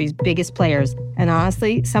industry's biggest players. And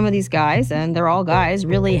honestly, some of these guys, and they're all guys,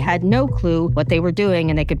 really had no clue what they were doing,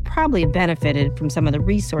 and they could probably have benefited from some of the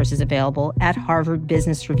resources available at Harvard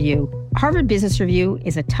Business Review. Harvard Business Review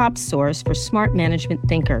is a top source for smart management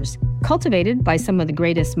thinkers. Cultivated by some of the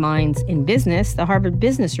greatest minds in business, the Harvard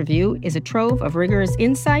Business Review is a trove of rigorous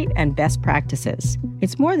insight and best practices.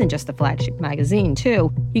 It's more than just a flagship magazine,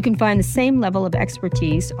 too. You can find the same level of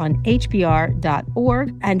expertise on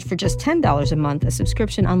hbr.org, and for just $10 a month, a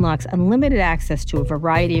subscription unlocks unlimited access to a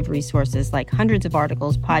variety of resources like hundreds of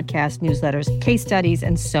articles, podcasts, newsletters, case studies,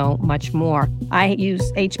 and so much more. I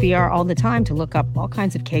use HBR all the time to look up all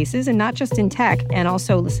kinds of cases, and not just in tech, and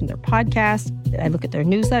also listen to their podcasts. I look at their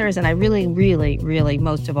newsletters, and I really,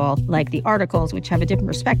 most of all, like the articles, which have a different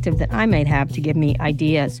perspective that I might have to give me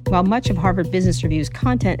ideas. While much of Harvard Business Review's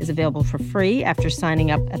content is available for free after signing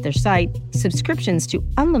up at their site, subscriptions to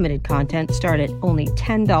unlimited content start at only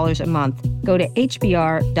 $10 a month. Go to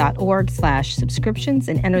hbr.org/subscriptions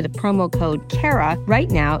and enter the promo code KARA right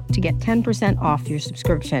now to get 10% off your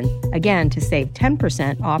subscription. Again, to save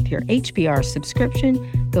 10% off your HBR subscription,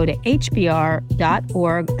 go to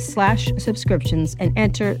hbr.org/subscriptions and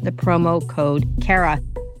enter the promo code KARA.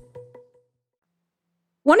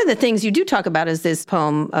 One of the things you do talk about is this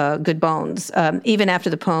poem, Good Bones. Even after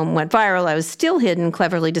the poem went viral, I was still hidden,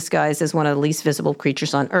 cleverly disguised as one of the least visible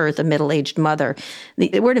creatures on Earth, a middle-aged mother.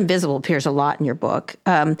 The word invisible appears a lot in your book.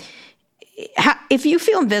 If you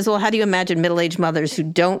feel invisible, how do you imagine middle-aged mothers who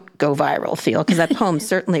don't go viral feel? Because that poem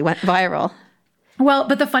certainly went viral. Well,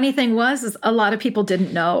 but the funny thing is a lot of people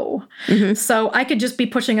didn't know. Mm-hmm. So I could just be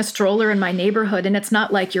pushing a stroller in my neighborhood, and it's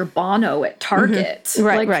not like you're Bono at Target.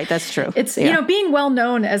 Mm-hmm. Right, that's true. It's, being well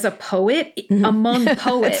known as a poet among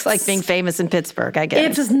poets. It's like being famous in Pittsburgh, I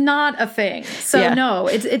guess. It's not a thing. So no,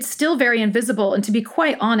 it's still very invisible. And to be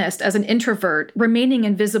quite honest, as an introvert, remaining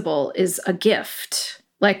invisible is a gift.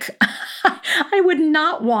 Like, I would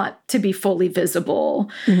not want to be fully visible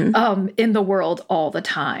in the world all the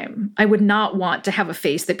time. I would not want to have a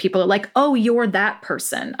face that people are like, oh, you're that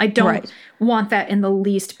person. I don't want that in the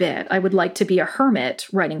least bit. I would like to be a hermit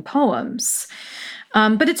writing poems.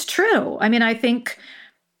 But it's true. I mean, I think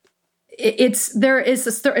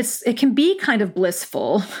it can be kind of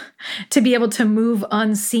blissful to be able to move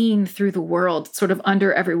unseen through the world, sort of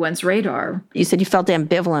under everyone's radar. You said you felt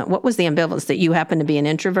ambivalent. What was the ambivalence? That you happen to be an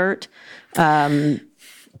introvert?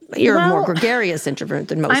 You're a more gregarious introvert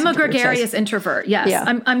than most. I'm a gregarious introvert. Yes, yeah.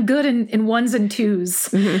 I'm good in ones and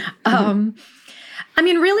twos. I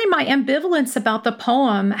mean, really, my ambivalence about the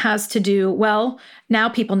poem has to do, well, now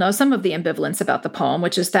people know some of the ambivalence about the poem,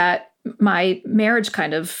 which is that my marriage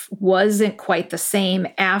kind of wasn't quite the same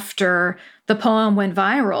after the poem went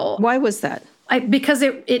viral. Why was that? Because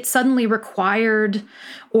it suddenly required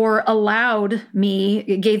or allowed me,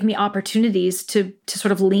 it gave me opportunities to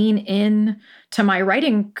sort of lean in to my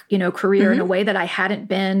writing, career in a way that I hadn't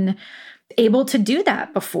been able to do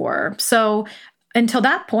that before. So until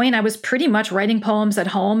that point, I was pretty much writing poems at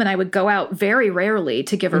home, and I would go out very rarely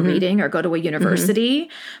to give a reading or go to a university,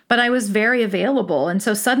 but I was very available. And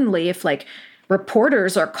so suddenly, if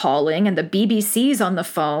reporters are calling and the BBC's on the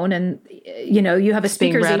phone and, you have a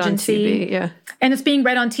speaker's agency and it's being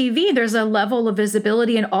read on TV, there's a level of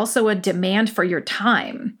visibility and also a demand for your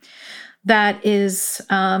time that is,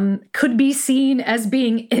 could be seen as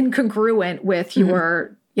being incongruent with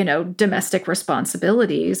your domestic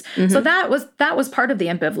responsibilities. So that was part of the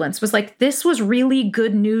ambivalence, was like, this was really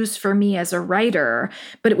good news for me as a writer,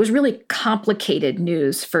 but it was really complicated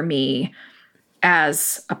news for me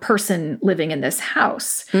as a person living in this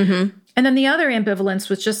house. And then the other ambivalence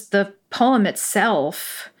was just the poem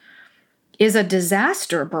itself is a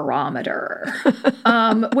disaster barometer,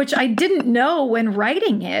 which I didn't know when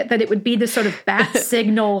writing it, that it would be this sort of bat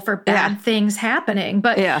signal for bad things happening.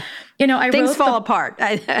 But, things fall apart.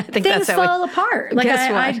 I think things fall apart. Like,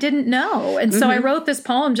 I didn't know. And so I wrote this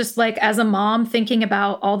poem just like as a mom, thinking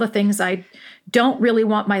about all the things I don't really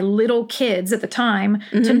want my little kids at the time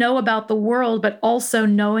to know about the world, but also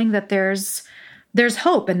knowing that there's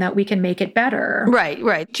hope and that we can make it better.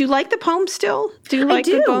 Right. Do you like the poem still? Do you like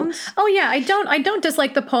the poems? Oh yeah, I don't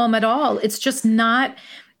dislike the poem at all. It's just not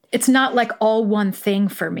like all one thing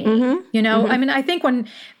for me. I mean, I think when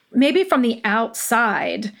maybe from the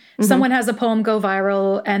outside, someone has a poem go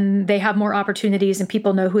viral and they have more opportunities and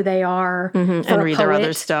people know who they are and read their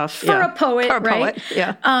other stuff. For a poet, right?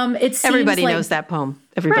 It seems everybody knows that poem.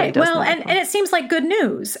 Everybody does. Well, and it seems like good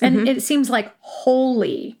news. And it seems like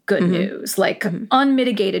wholly good news, like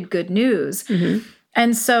unmitigated good news.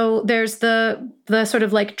 And so there's the sort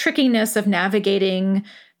of like trickiness of navigating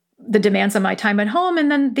the demands of my time at home.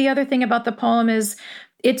 And then the other thing about the poem is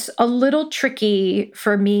it's a little tricky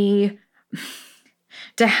for me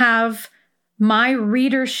to have my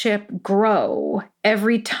readership grow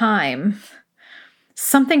every time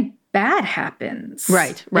something bad happens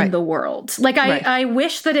in the world. Like I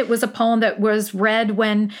wish that it was a poem that was read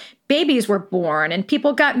when babies were born and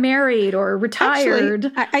people got married or retired.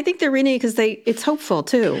 Actually, I think they're reading it because it's hopeful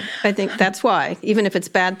too. I think that's why. Even if it's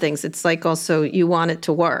bad things, it's like also you want it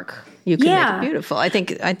to work. You can make it beautiful. I think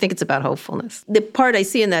it's about hopefulness. The part I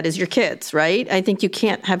see in that is your kids, right? I think you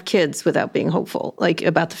can't have kids without being hopeful, like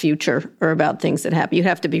about the future or about things that happen. You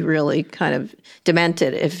have to be really kind of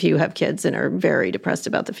demented if you have kids and are very depressed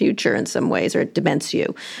about the future in some ways, or it dements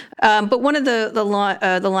you. But one of the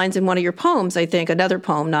lines in one of your poems, I think, another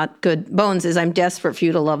poem, Not Good Bones, is, "I'm desperate for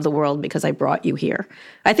you to love the world because I brought you here."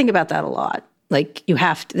 I think about that a lot. Like it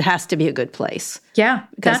has to be a good place. Yeah,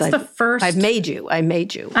 that's the first. I made you,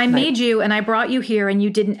 and I brought you here, and you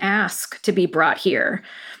didn't ask to be brought here.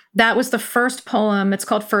 That was the first poem. It's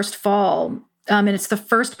called First Fall, and it's the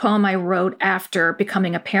first poem I wrote after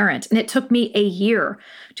becoming a parent. And it took me a year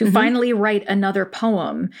to finally write another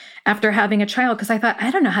poem after having a child, because I thought,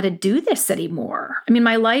 I don't know how to do this anymore. I mean,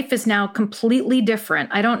 my life is now completely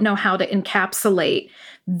different. I don't know how to encapsulate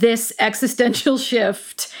this existential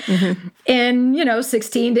shift in,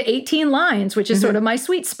 16 to 18 lines, which is sort of my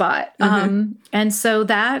sweet spot. And so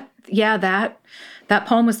that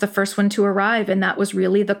poem was the first one to arrive. And that was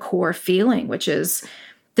really the core feeling, which is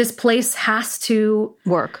this place has to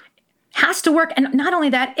work. has to work. And not only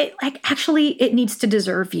that, it needs to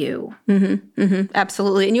deserve you.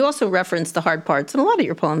 Absolutely. And you also reference the hard parts in a lot of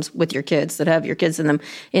your poems with your kids that have your kids in them.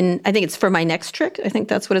 I think it's For My Next Trick. I think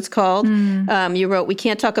that's what it's called. You wrote, we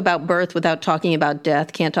can't talk about birth without talking about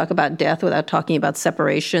death. Can't talk about death without talking about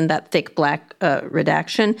separation, that thick black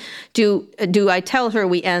redaction. Do I tell her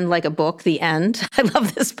we end like a book, the end? I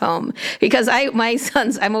love this poem because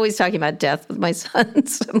I'm always talking about death with my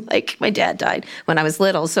sons. I'm like, my dad died when I was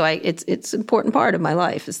little. So it's an important part of my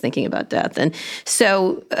life is thinking about death. And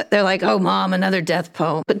so they're like, oh, Mom, another death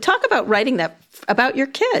poem. But talk about writing that about your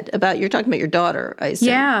kid, you're talking about your daughter, I assume.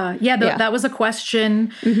 Yeah. That was a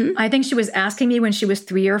question. I think she was asking me when she was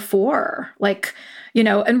 3 or 4,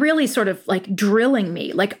 and really sort of like drilling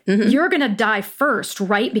me, you're going to die first,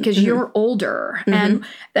 right? Because you're older. And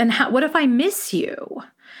what if I miss you?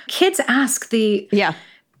 Kids ask the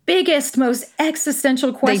biggest, most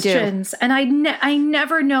existential questions. And I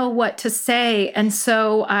never know what to say. And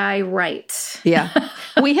so I write. Yeah.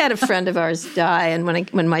 We had a friend of ours die. And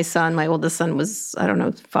when my oldest son was, I don't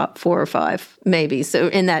know, 4 or 5, maybe. So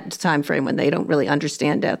in that time frame when they don't really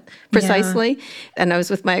understand death precisely. Yeah. And I was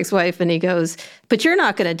with my ex-wife and he goes, but you're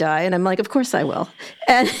not going to die. And I'm like, of course I will.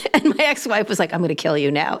 And my ex-wife was like, I'm going to kill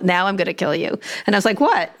you now. Now I'm going to kill you. And I was like,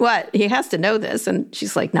 what? He has to know this. And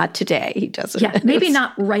she's like, not today. He doesn't. Yeah, maybe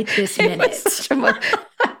not right this minute.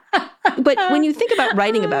 But when you think about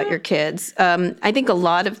writing about your kids, I think a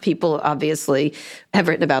lot of people obviously have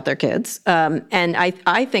written about their kids. And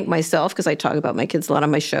I think myself, because I talk about my kids a lot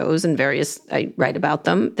on my shows and I write about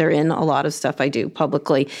them. They're in a lot of stuff I do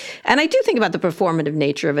publicly. And I do think about the performative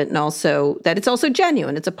nature of it and also that it's also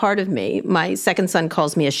genuine. It's a part of me. My second son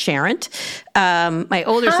calls me a Sharent. My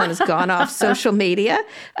older son has gone off social media,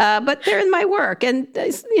 but they're in my work. And,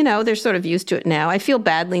 they're sort of used to it now. I feel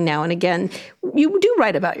badly now and again. You do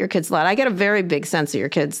write about your kids a lot. I get a very big sense of your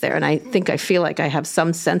kids there, and I feel like I have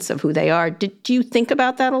some sense of who they are. Do you think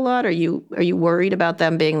about that a lot? Are you worried about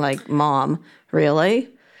them being like, Mom, really?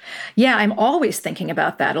 Yeah, I'm always thinking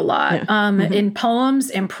about that a lot. In poems,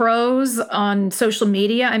 in prose, on social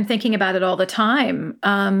media, I'm thinking about it all the time.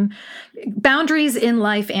 Boundaries in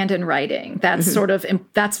life and in writing. That's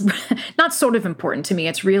that's not sort of important to me.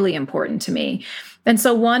 It's really important to me. And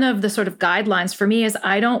so one of the sort of guidelines for me is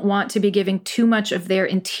I don't want to be giving too much of their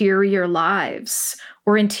interior lives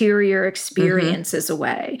or interior experiences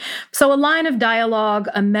away. So a line of dialogue,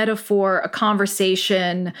 a metaphor, a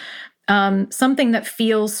conversation, something that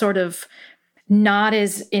feels sort of not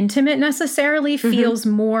as intimate necessarily, feels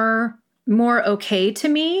more okay to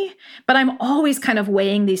me. But I'm always kind of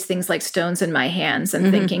weighing these things like stones in my hands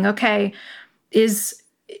and thinking, okay, is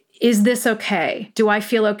this okay? Do I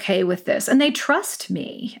feel okay with this? And they trust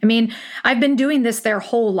me. I mean, I've been doing this their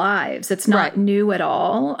whole lives. It's not new at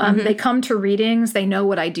all. They come to readings. They know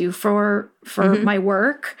what I do for my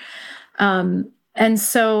work. And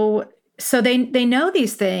so they know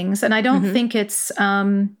these things. And I don't think it's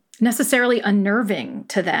necessarily unnerving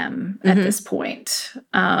to them at this point.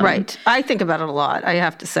 Right. I think about it a lot, I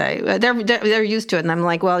have to say. They're used to it, and I'm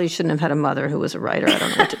like, well, you shouldn't have had a mother who was a writer. I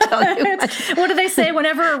don't know what to tell you. What do they say?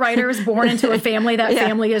 Whenever a writer is born into a family, that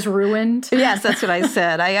family is ruined? Yes, that's what I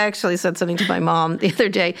said. I actually said something to my mom the other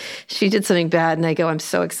day. She did something bad, and I go, I'm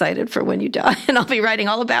so excited for when you die, and I'll be writing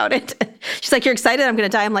all about it. She's like, you're excited I'm going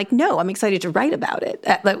to die? I'm like, no, I'm excited to write about it.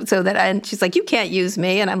 And she's like, you can't use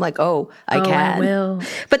me. And I'm like, I can. I will.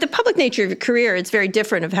 But the public nature of your career, it's very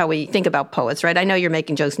different of how we think about poets, right? I know you're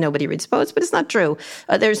making jokes, nobody reads poets, but it's not true.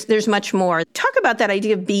 There's much more. Talk about that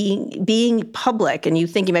idea of being public and you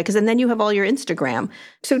thinking about, because then you have all your Instagram.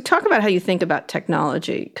 So talk about how you think about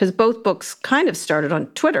technology, because both books kind of started on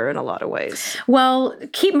Twitter in a lot of ways. Well,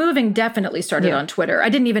 Keep Moving definitely started on Twitter. I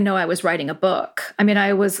didn't even know I was writing a book. I mean,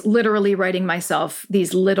 I was literally writing myself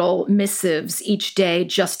these little missives each day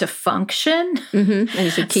just to function. And you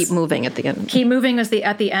should keep moving at the end. Keep Moving was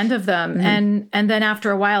at the end of them. And then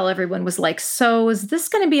after a while, everyone was like, so is this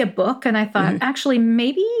going to be a book? And I thought, actually,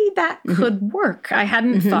 maybe that could work. I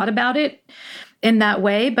hadn't thought about it in that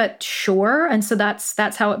way, but sure. And so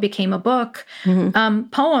that's how it became a book.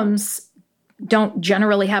 Poems don't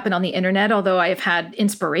generally happen on the internet, although I have had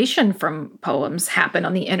inspiration from poems happen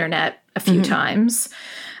on the internet a few times.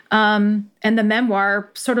 And the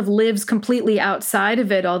memoir sort of lives completely outside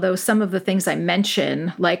of it, although some of the things I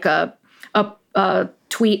mention, like a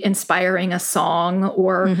tweet inspiring a song,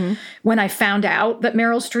 or when I found out that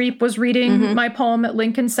Meryl Streep was reading my poem at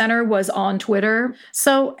Lincoln Center was on Twitter.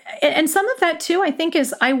 So, and some of that too, I think,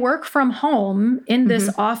 is I work from home in this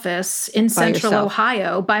office in Central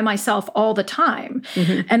Ohio by myself all the time.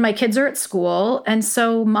 And my kids are at school. And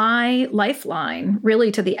so my lifeline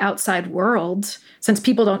really to the outside world, since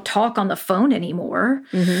people don't talk on the phone anymore,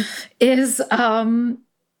 is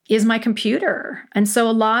my computer. And so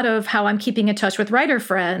a lot of how I'm keeping in touch with writer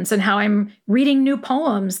friends and how I'm reading new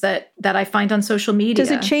poems that I find on social media.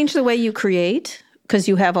 Does it change the way you create because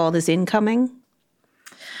you have all this incoming?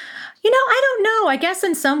 I don't know. I guess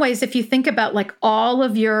in some ways, if you think about like all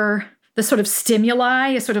of the sort of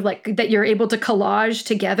stimuli, sort of like that you're able to collage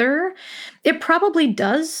together, it probably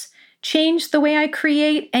does change the way I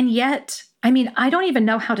create. And yet, I don't even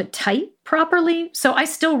know how to type properly. So I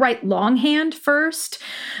still write longhand first.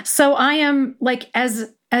 So I am like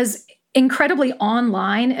as incredibly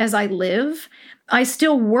online as I live, I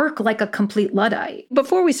still work like a complete Luddite.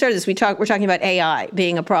 Before we started this, we're talking about AI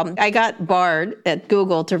being a problem. I got Bard at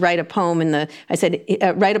Google to write a poem I said,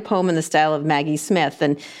 write a poem in the style of Maggie Smith.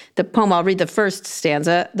 And the poem, I'll read the first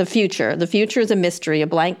stanza, The Future. The future is a mystery, a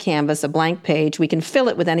blank canvas, a blank page. We can fill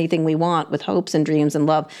it with anything we want, with hopes and dreams and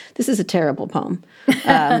love. This is a terrible poem.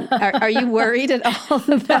 Are you worried at all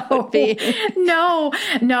about being? No.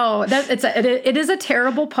 It is a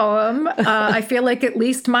terrible poem. I feel like at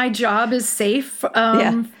least my job is safe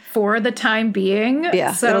for the time being.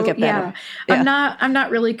 Yeah, so it'll get better. I'm not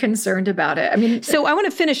really concerned about it. So I want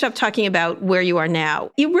to finish up talking about where you are now.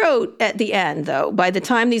 You wrote at the end, though, by the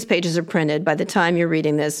time these pages are printed, by the time you're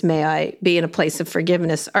reading this, may I be in a place of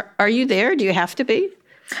forgiveness. Are you there? Do you have to be?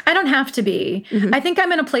 I don't have to be. I think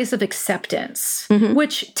I'm in a place of acceptance,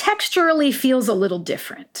 which texturally feels a little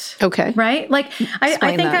different. Okay. Right? Like,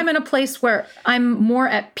 I think I'm in a place where I'm more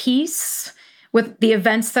at peace with the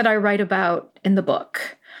events that I write about in the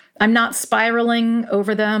book. I'm not spiraling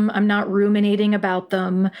over them. I'm not ruminating about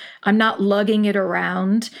them. I'm not lugging it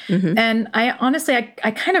around. And I honestly,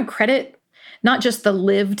 I kind of credit not just the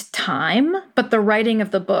lived time, but the writing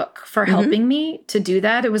of the book for helping me to do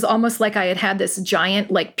that. It was almost like I had this giant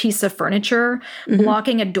like piece of furniture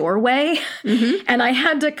blocking a doorway. And I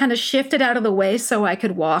had to kind of shift it out of the way so I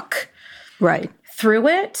could walk through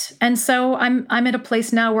it. And so I'm at a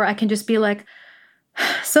place now where I can just be like,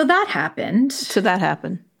 so that happened.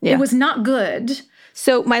 Yeah. It was not good.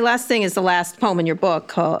 So my last thing is the last poem in your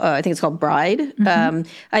book. I think it's called Bride.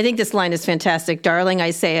 I think this line is fantastic. Darling,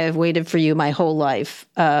 I say I've waited for you my whole life,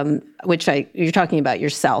 which you're talking about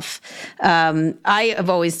yourself. I have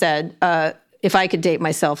always said, if I could date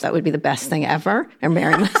myself, that would be the best thing ever, or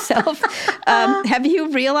marry myself. Have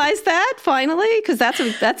you realized that finally? Because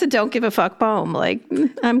that's a don't give a fuck poem. Like,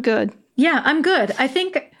 I'm good. Yeah, I'm good. I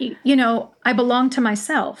think, I belong to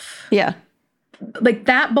myself. Yeah. Like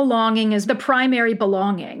that belonging is the primary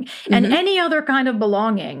belonging. And any other kind of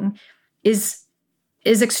belonging is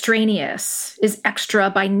extraneous, is extra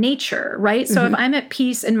by nature, right? So if I'm at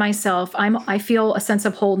peace in myself, I feel a sense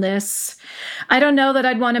of wholeness. I don't know that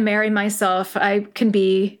I'd want to marry myself. I can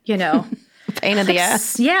be, pain in the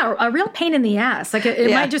ass. Yeah, a real pain in the ass. Like it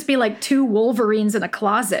might just be like two Wolverines in a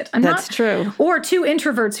closet. That's true. Or two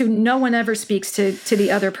introverts who no one ever speaks to the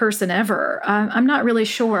other person ever. I'm not really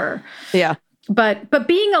sure. Yeah. But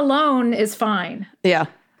being alone is fine. Yeah.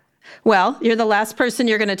 Well, you're the last person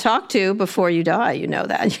you're going to talk to before you die. You know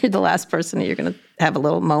that. You're the last person you're going to have a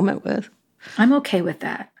little moment with. I'm okay with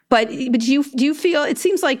that. But do you feel, it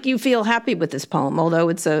seems like you feel happy with this poem, although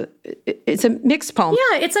it's a mixed poem.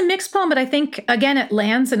 Yeah, it's a mixed poem, but I think, again, it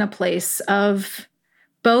lands in a place of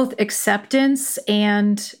both acceptance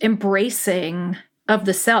and embracing of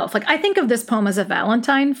the self. Like, I think of this poem as a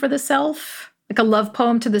Valentine for the self, like a love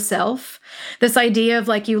poem to the self. This idea of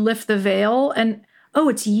like you lift the veil and, oh,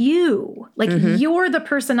 it's you. Like you're the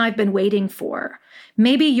person I've been waiting for.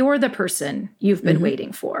 Maybe you're the person you've been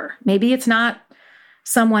waiting for. Maybe it's not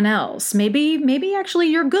someone else. Maybe actually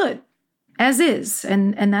you're good as is,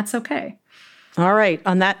 and that's okay. All right.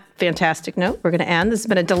 On that fantastic note, we're going to end. This has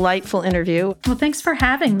been a delightful interview. Well, thanks for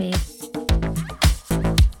having me.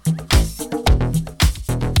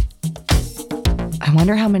 I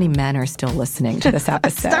wonder how many men are still listening to this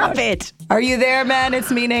episode. Stop it. Are you there, men? It's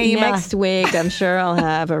me, Naima. Next week, I'm sure I'll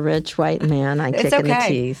have a rich white man I kick in the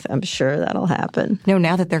teeth. I'm sure that'll happen. No,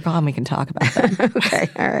 now that they're gone, we can talk about them. Okay.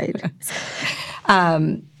 All right.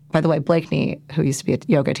 By the way, Blakeney, who used to be a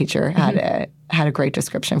yoga teacher, had a great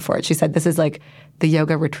description for it. She said, this is like the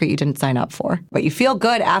yoga retreat you didn't sign up for, but you feel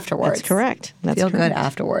good afterwards. That's correct. Good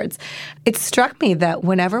afterwards. It struck me that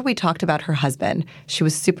whenever we talked about her husband, she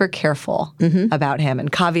was super careful about him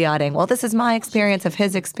and caveating, well, this is my experience of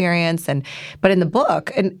his experience. But in the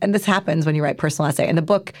book, and this happens when you write personal essay, in the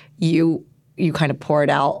book, you kind of pour it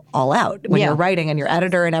all out when you're writing and your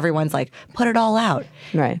editor and everyone's like, put it all out.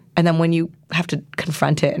 Right. And then when you have to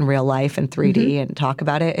confront it in real life in 3D and talk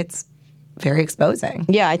about it, it's very exposing.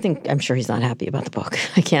 Yeah, I'm sure he's not happy about the book.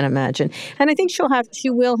 I can't imagine. And I think she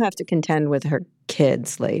will have to contend with her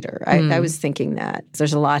kids later. I was thinking that.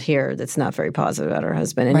 There's a lot here that's not very positive about her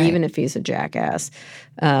husband. And even if he's a jackass,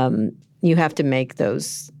 you have to make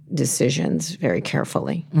those decisions very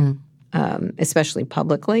carefully, especially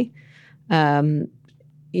publicly. And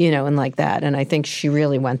like that. And I think she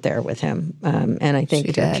really went there with him. And I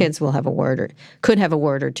think her kids will have could have a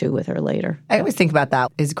word or two with her later. I always think about that.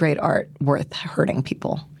 Is great art worth hurting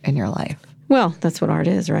people in your life? Well, that's what art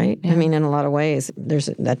is, right? Yeah. I mean, in a lot of ways, there's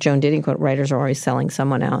that Joan Didion quote, writers are always selling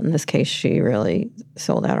someone out. In this case, she really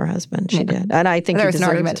sold out her husband. She did. And I think there's an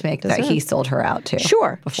argument to make that he sold her out, too.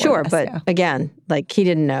 Sure. But again, he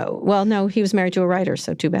didn't know. Well, no, he was married to a writer,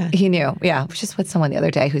 so too bad. He knew. Yeah. I was just with someone the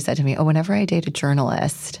other day who said to me, whenever I date a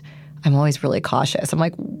journalist, I'm always really cautious. I'm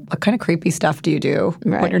like, what kind of creepy stuff do you do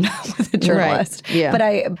when you're not with a journalist? Right. Yeah. But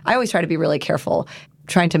I always try to be really careful,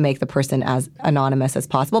 trying to make the person as anonymous as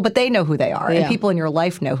possible. But they know who they are. And people in your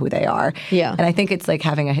life know who they are. Yeah. And I think it's like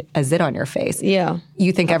having a zit on your face. Yeah.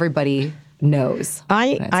 You think everybody knows.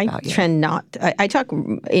 I tend not. I talk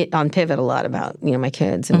on Pivot a lot about, my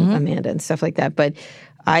kids and Amanda and stuff like that. But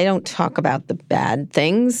I don't talk about the bad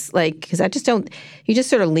things, because I just don't. You just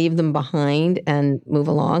sort of leave them behind and move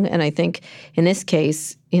along. And I think in this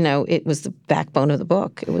case, it was the backbone of the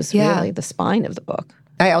book. It was really the spine of the book.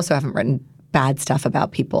 I also haven't written bad stuff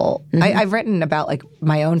about people. I've written about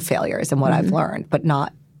my own failures and what I've learned, but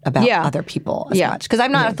not about other people as much. Because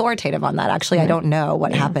I'm not authoritative on that. Actually, I don't know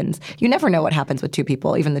what happens. You never know what happens with two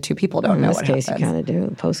people. Even the two people don't know what happens. In this case, you kind of do.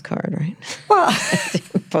 The postcard, right? Well,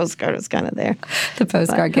 the postcard was kind of there. The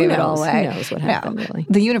postcard gave it all away. Who knows what happened, really?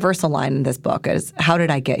 The universal line in this book is, how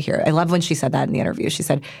did I get here? I love when she said that in the interview. She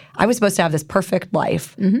said, I was supposed to have this perfect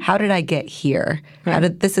life. How did I get here?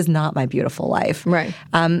 Right. This is not my beautiful life. Right.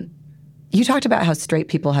 You talked about how straight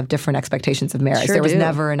people have different expectations of marriage. There was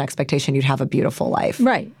never an expectation you'd have a beautiful life.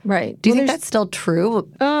 Right. Do you think that's still true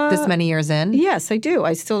this many years in? Yes, I do.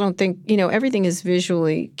 I still don't think, everything is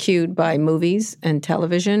visually cued by movies and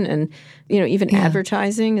television. And, even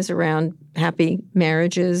advertising is around happy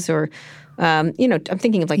marriages or, I'm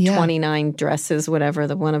thinking of 29 Dresses, whatever,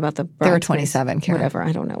 the one about the bridesmaids. There were 27, Karen. Whatever,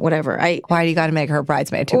 I don't know, whatever. Why do you got to make her a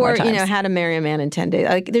bridesmaid two more times? Or, How to Marry a Man in 10 Days.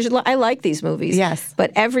 I like these movies. Yes.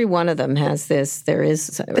 But every one of them has this, there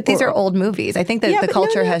is. But these are old movies. I think that the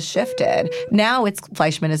culture has shifted. Now it's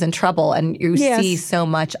Fleischman is in trouble and you see so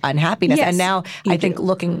much unhappiness. Yes, and now I think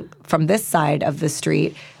looking from this side of the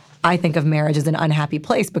street, I think of marriage as an unhappy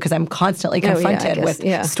place because I'm constantly confronted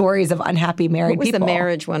with stories of unhappy married people. What was the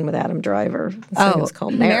marriage one with Adam Driver? It was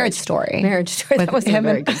called Marriage Story. Marriage Story. That wasn't a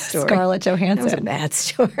very good story. Scarlett Johansson. That was a bad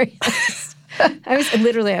story. I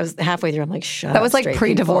was halfway through. I'm like, shut up. That was like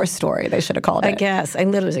pre-divorce story. They should have called it. I guess. I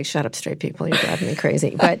literally was like, shut up, straight people. You're driving me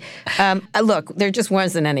crazy. But look, there just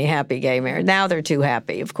wasn't any happy gay marriage. Now they're too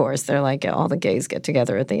happy, of course. They're like, all the gays get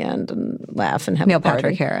together at the end and laugh and have a party. Neil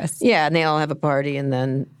Patrick Harris. Yeah, and they all have a party and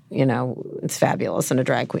then it's fabulous, and a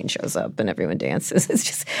drag queen shows up, and everyone dances. It's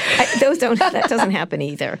just that doesn't happen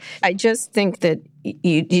either. I just think that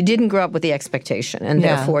you didn't grow up with the expectation, and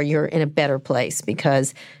therefore you're in a better place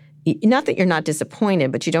because not that you're not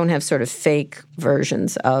disappointed, but you don't have sort of fake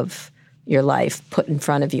versions of your life put in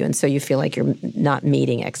front of you, and so you feel like you're not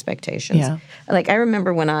meeting expectations. Yeah. I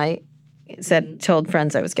remember when I told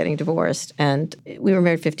friends I was getting divorced, and we were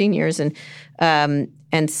married 15 years,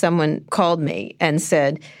 and someone called me and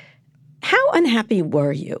said, how unhappy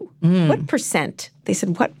were you? What percent? They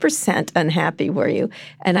said, what percent unhappy were you?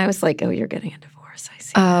 And I was like, oh, you're getting a divorce. I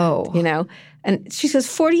see. Oh. And she says,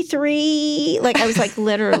 43. I was like,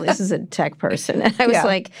 literally, this is a tech person. And I was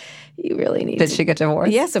like, you really need Did she get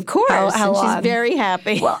divorced? Yes, of course. How long? She's very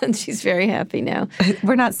happy. And she's very happy now.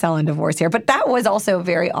 We're not selling divorce here. But that was also a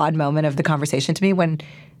very odd moment of the conversation to me when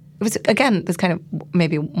it was, again, this kind of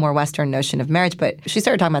maybe more Western notion of marriage. But she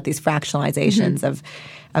started talking about these fractionalizations of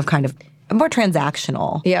kind of a more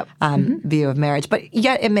transactional view of marriage. But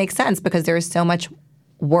yet it makes sense because there is so much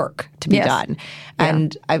work to be done.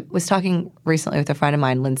 And I was talking recently with a friend of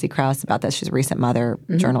mine, Lindsay Krause, about this. She's a recent mother,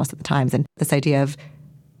 journalist at the Times. And this idea of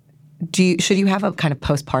should you have a kind of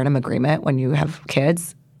postpartum agreement when you have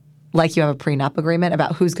kids? like you have a prenup agreement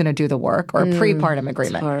about who's going to do the work, or a prepartum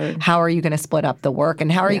agreement. How are you going to split up the work,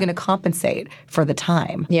 and how are you going to compensate for the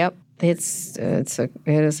time? Yep. It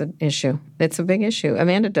is an issue. It's a big issue.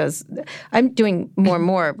 Amanda does. I'm doing more and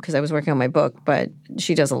more because I was working on my book, but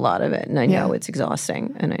she does a lot of it, and I know it's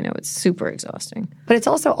exhausting, and I know it's super exhausting. But it's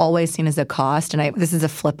also always seen as a cost, and this is a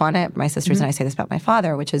flip on it. My sisters and I say this about my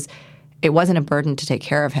father, which is, it wasn't a burden to take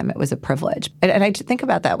care of him. It was a privilege. And I think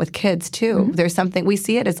about that with kids, too. There's something, we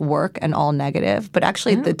see it as work and all negative, but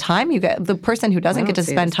actually the time you get, the person who doesn't get to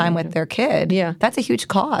spend time with their kid, that's a huge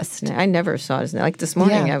cost. I never saw it as, like this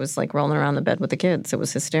morning, I was like rolling around the bed with the kids. It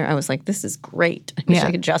was hysterical. I was like, this is great. I wish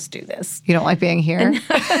I could just do this. You don't like being here? No.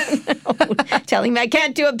 Telling me I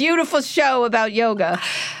can't do a beautiful show about yoga.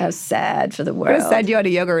 How sad for the world. I would send you on a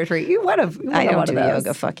yoga retreat. I don't do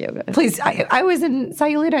yoga. Fuck yoga. Please, I was in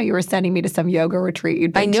Sayulita. You were sending me to some yoga retreat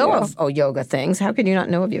you'd been I know to. of yoga things. How could you not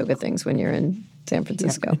know of yoga things when you're in San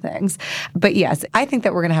Francisco? Things. But yes, I think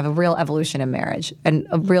that we're going to have a real evolution in marriage and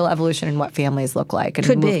a real evolution in what families look like,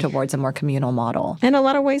 and move towards a more communal model. In a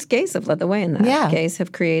lot of ways, gays have led the way in that. Yeah. Gays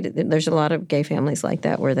have created, there's a lot of gay families like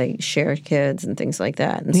that where they share kids and things like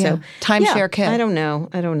that. And so timeshare kids. I don't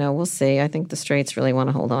know. We'll see. I think the straights really want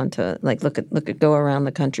to hold on to, like, look at go around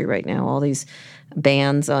the country right now, all these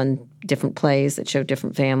bans on different plays that show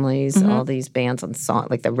different families, all these bans on song,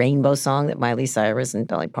 like the Rainbow Song that Miley Cyrus and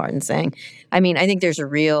Dolly Parton sang. I mean, I think there's a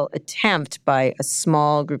real attempt by a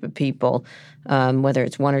small group of people, whether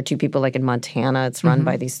it's one or two people, like in Montana, it's run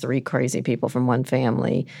by these three crazy people from one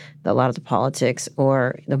family, a lot of the politics,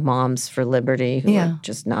 or the Moms for Liberty, who are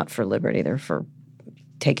just not for liberty, they're for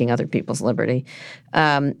taking other people's liberty.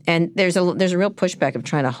 And there's a real pushback of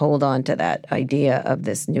trying to hold on to that idea of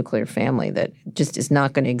this nuclear family that just is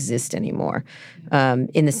not going to exist anymore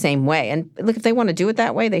in the same way. And look, if they want to do it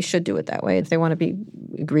that way, they should do it that way. If they want to be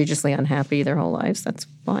egregiously unhappy their whole lives, that's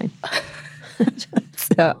fine.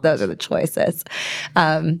 So those are the choices.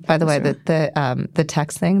 By the way, the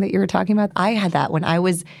text thing that you were talking about, I had that when I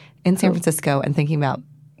was in San Francisco and thinking about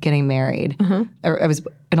getting married. Or I was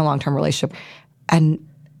in a long-term relationship. And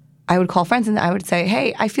I would call friends and I would say,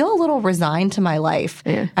 hey, I feel a little resigned to my life.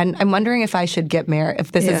 And I'm wondering if I should get married,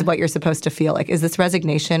 if this is what you're supposed to feel like. Is this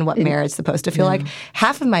resignation what marriage is supposed to feel like?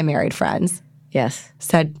 Half of my married friends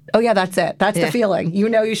said, oh, yeah, that's it. That's the feeling. You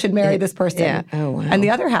know you should marry this person. Yeah. Oh, wow. And the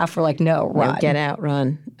other half were like, no, run. No, get out,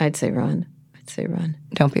 run. I'd say run.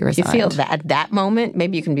 Don't be resigned. You feel that at that moment,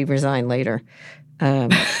 maybe you can be resigned later.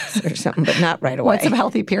 Or something, but not right away. What's a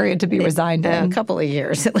healthy period to be resigned in? A couple of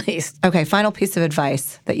years at least. Okay, final piece of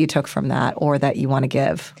advice that you took from that or that you want to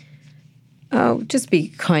give. Oh, just be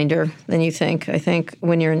kinder than you think. I think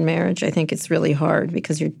when you're in marriage, I think it's really hard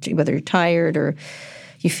because whether you're tired or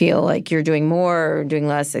you feel like you're doing more or doing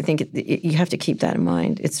less, I think you have to keep that in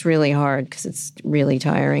mind. It's really hard because it's really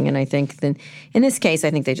tiring. And I think then in this case,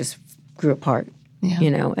 I think they just grew apart,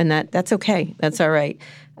 and that's okay. That's all right.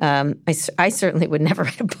 I certainly would never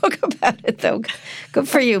write a book about it, though. Good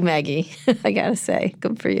for you, Maggie. I got to say,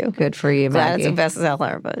 good for you. Good for you, Maggie. Glad it's a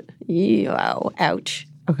bestseller, but ouch.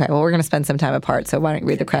 Okay, well, we're going to spend some time apart, so why don't you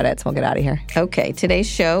read the credits? We'll get out of here. Okay, today's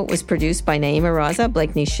show was produced by Naima Raza,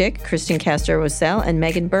 Blakeney Schick, Kristen Castro-Rossell, and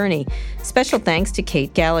Megan Burney. Special thanks to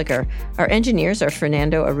Kate Gallagher. Our engineers are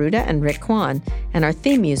Fernando Arruda and Rick Kwan, and our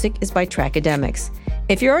theme music is by Trackademics.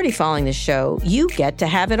 If you're already following the show, you get to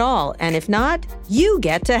have it all. And if not, you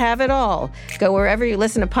get to have it all. Go wherever you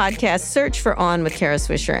listen to podcasts, search for On with Kara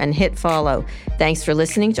Swisher, and hit follow. Thanks for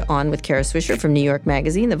listening to On with Kara Swisher from New York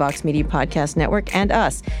Magazine, the Vox Media Podcast Network, and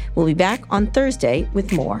us. We'll be back on Thursday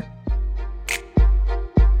with more.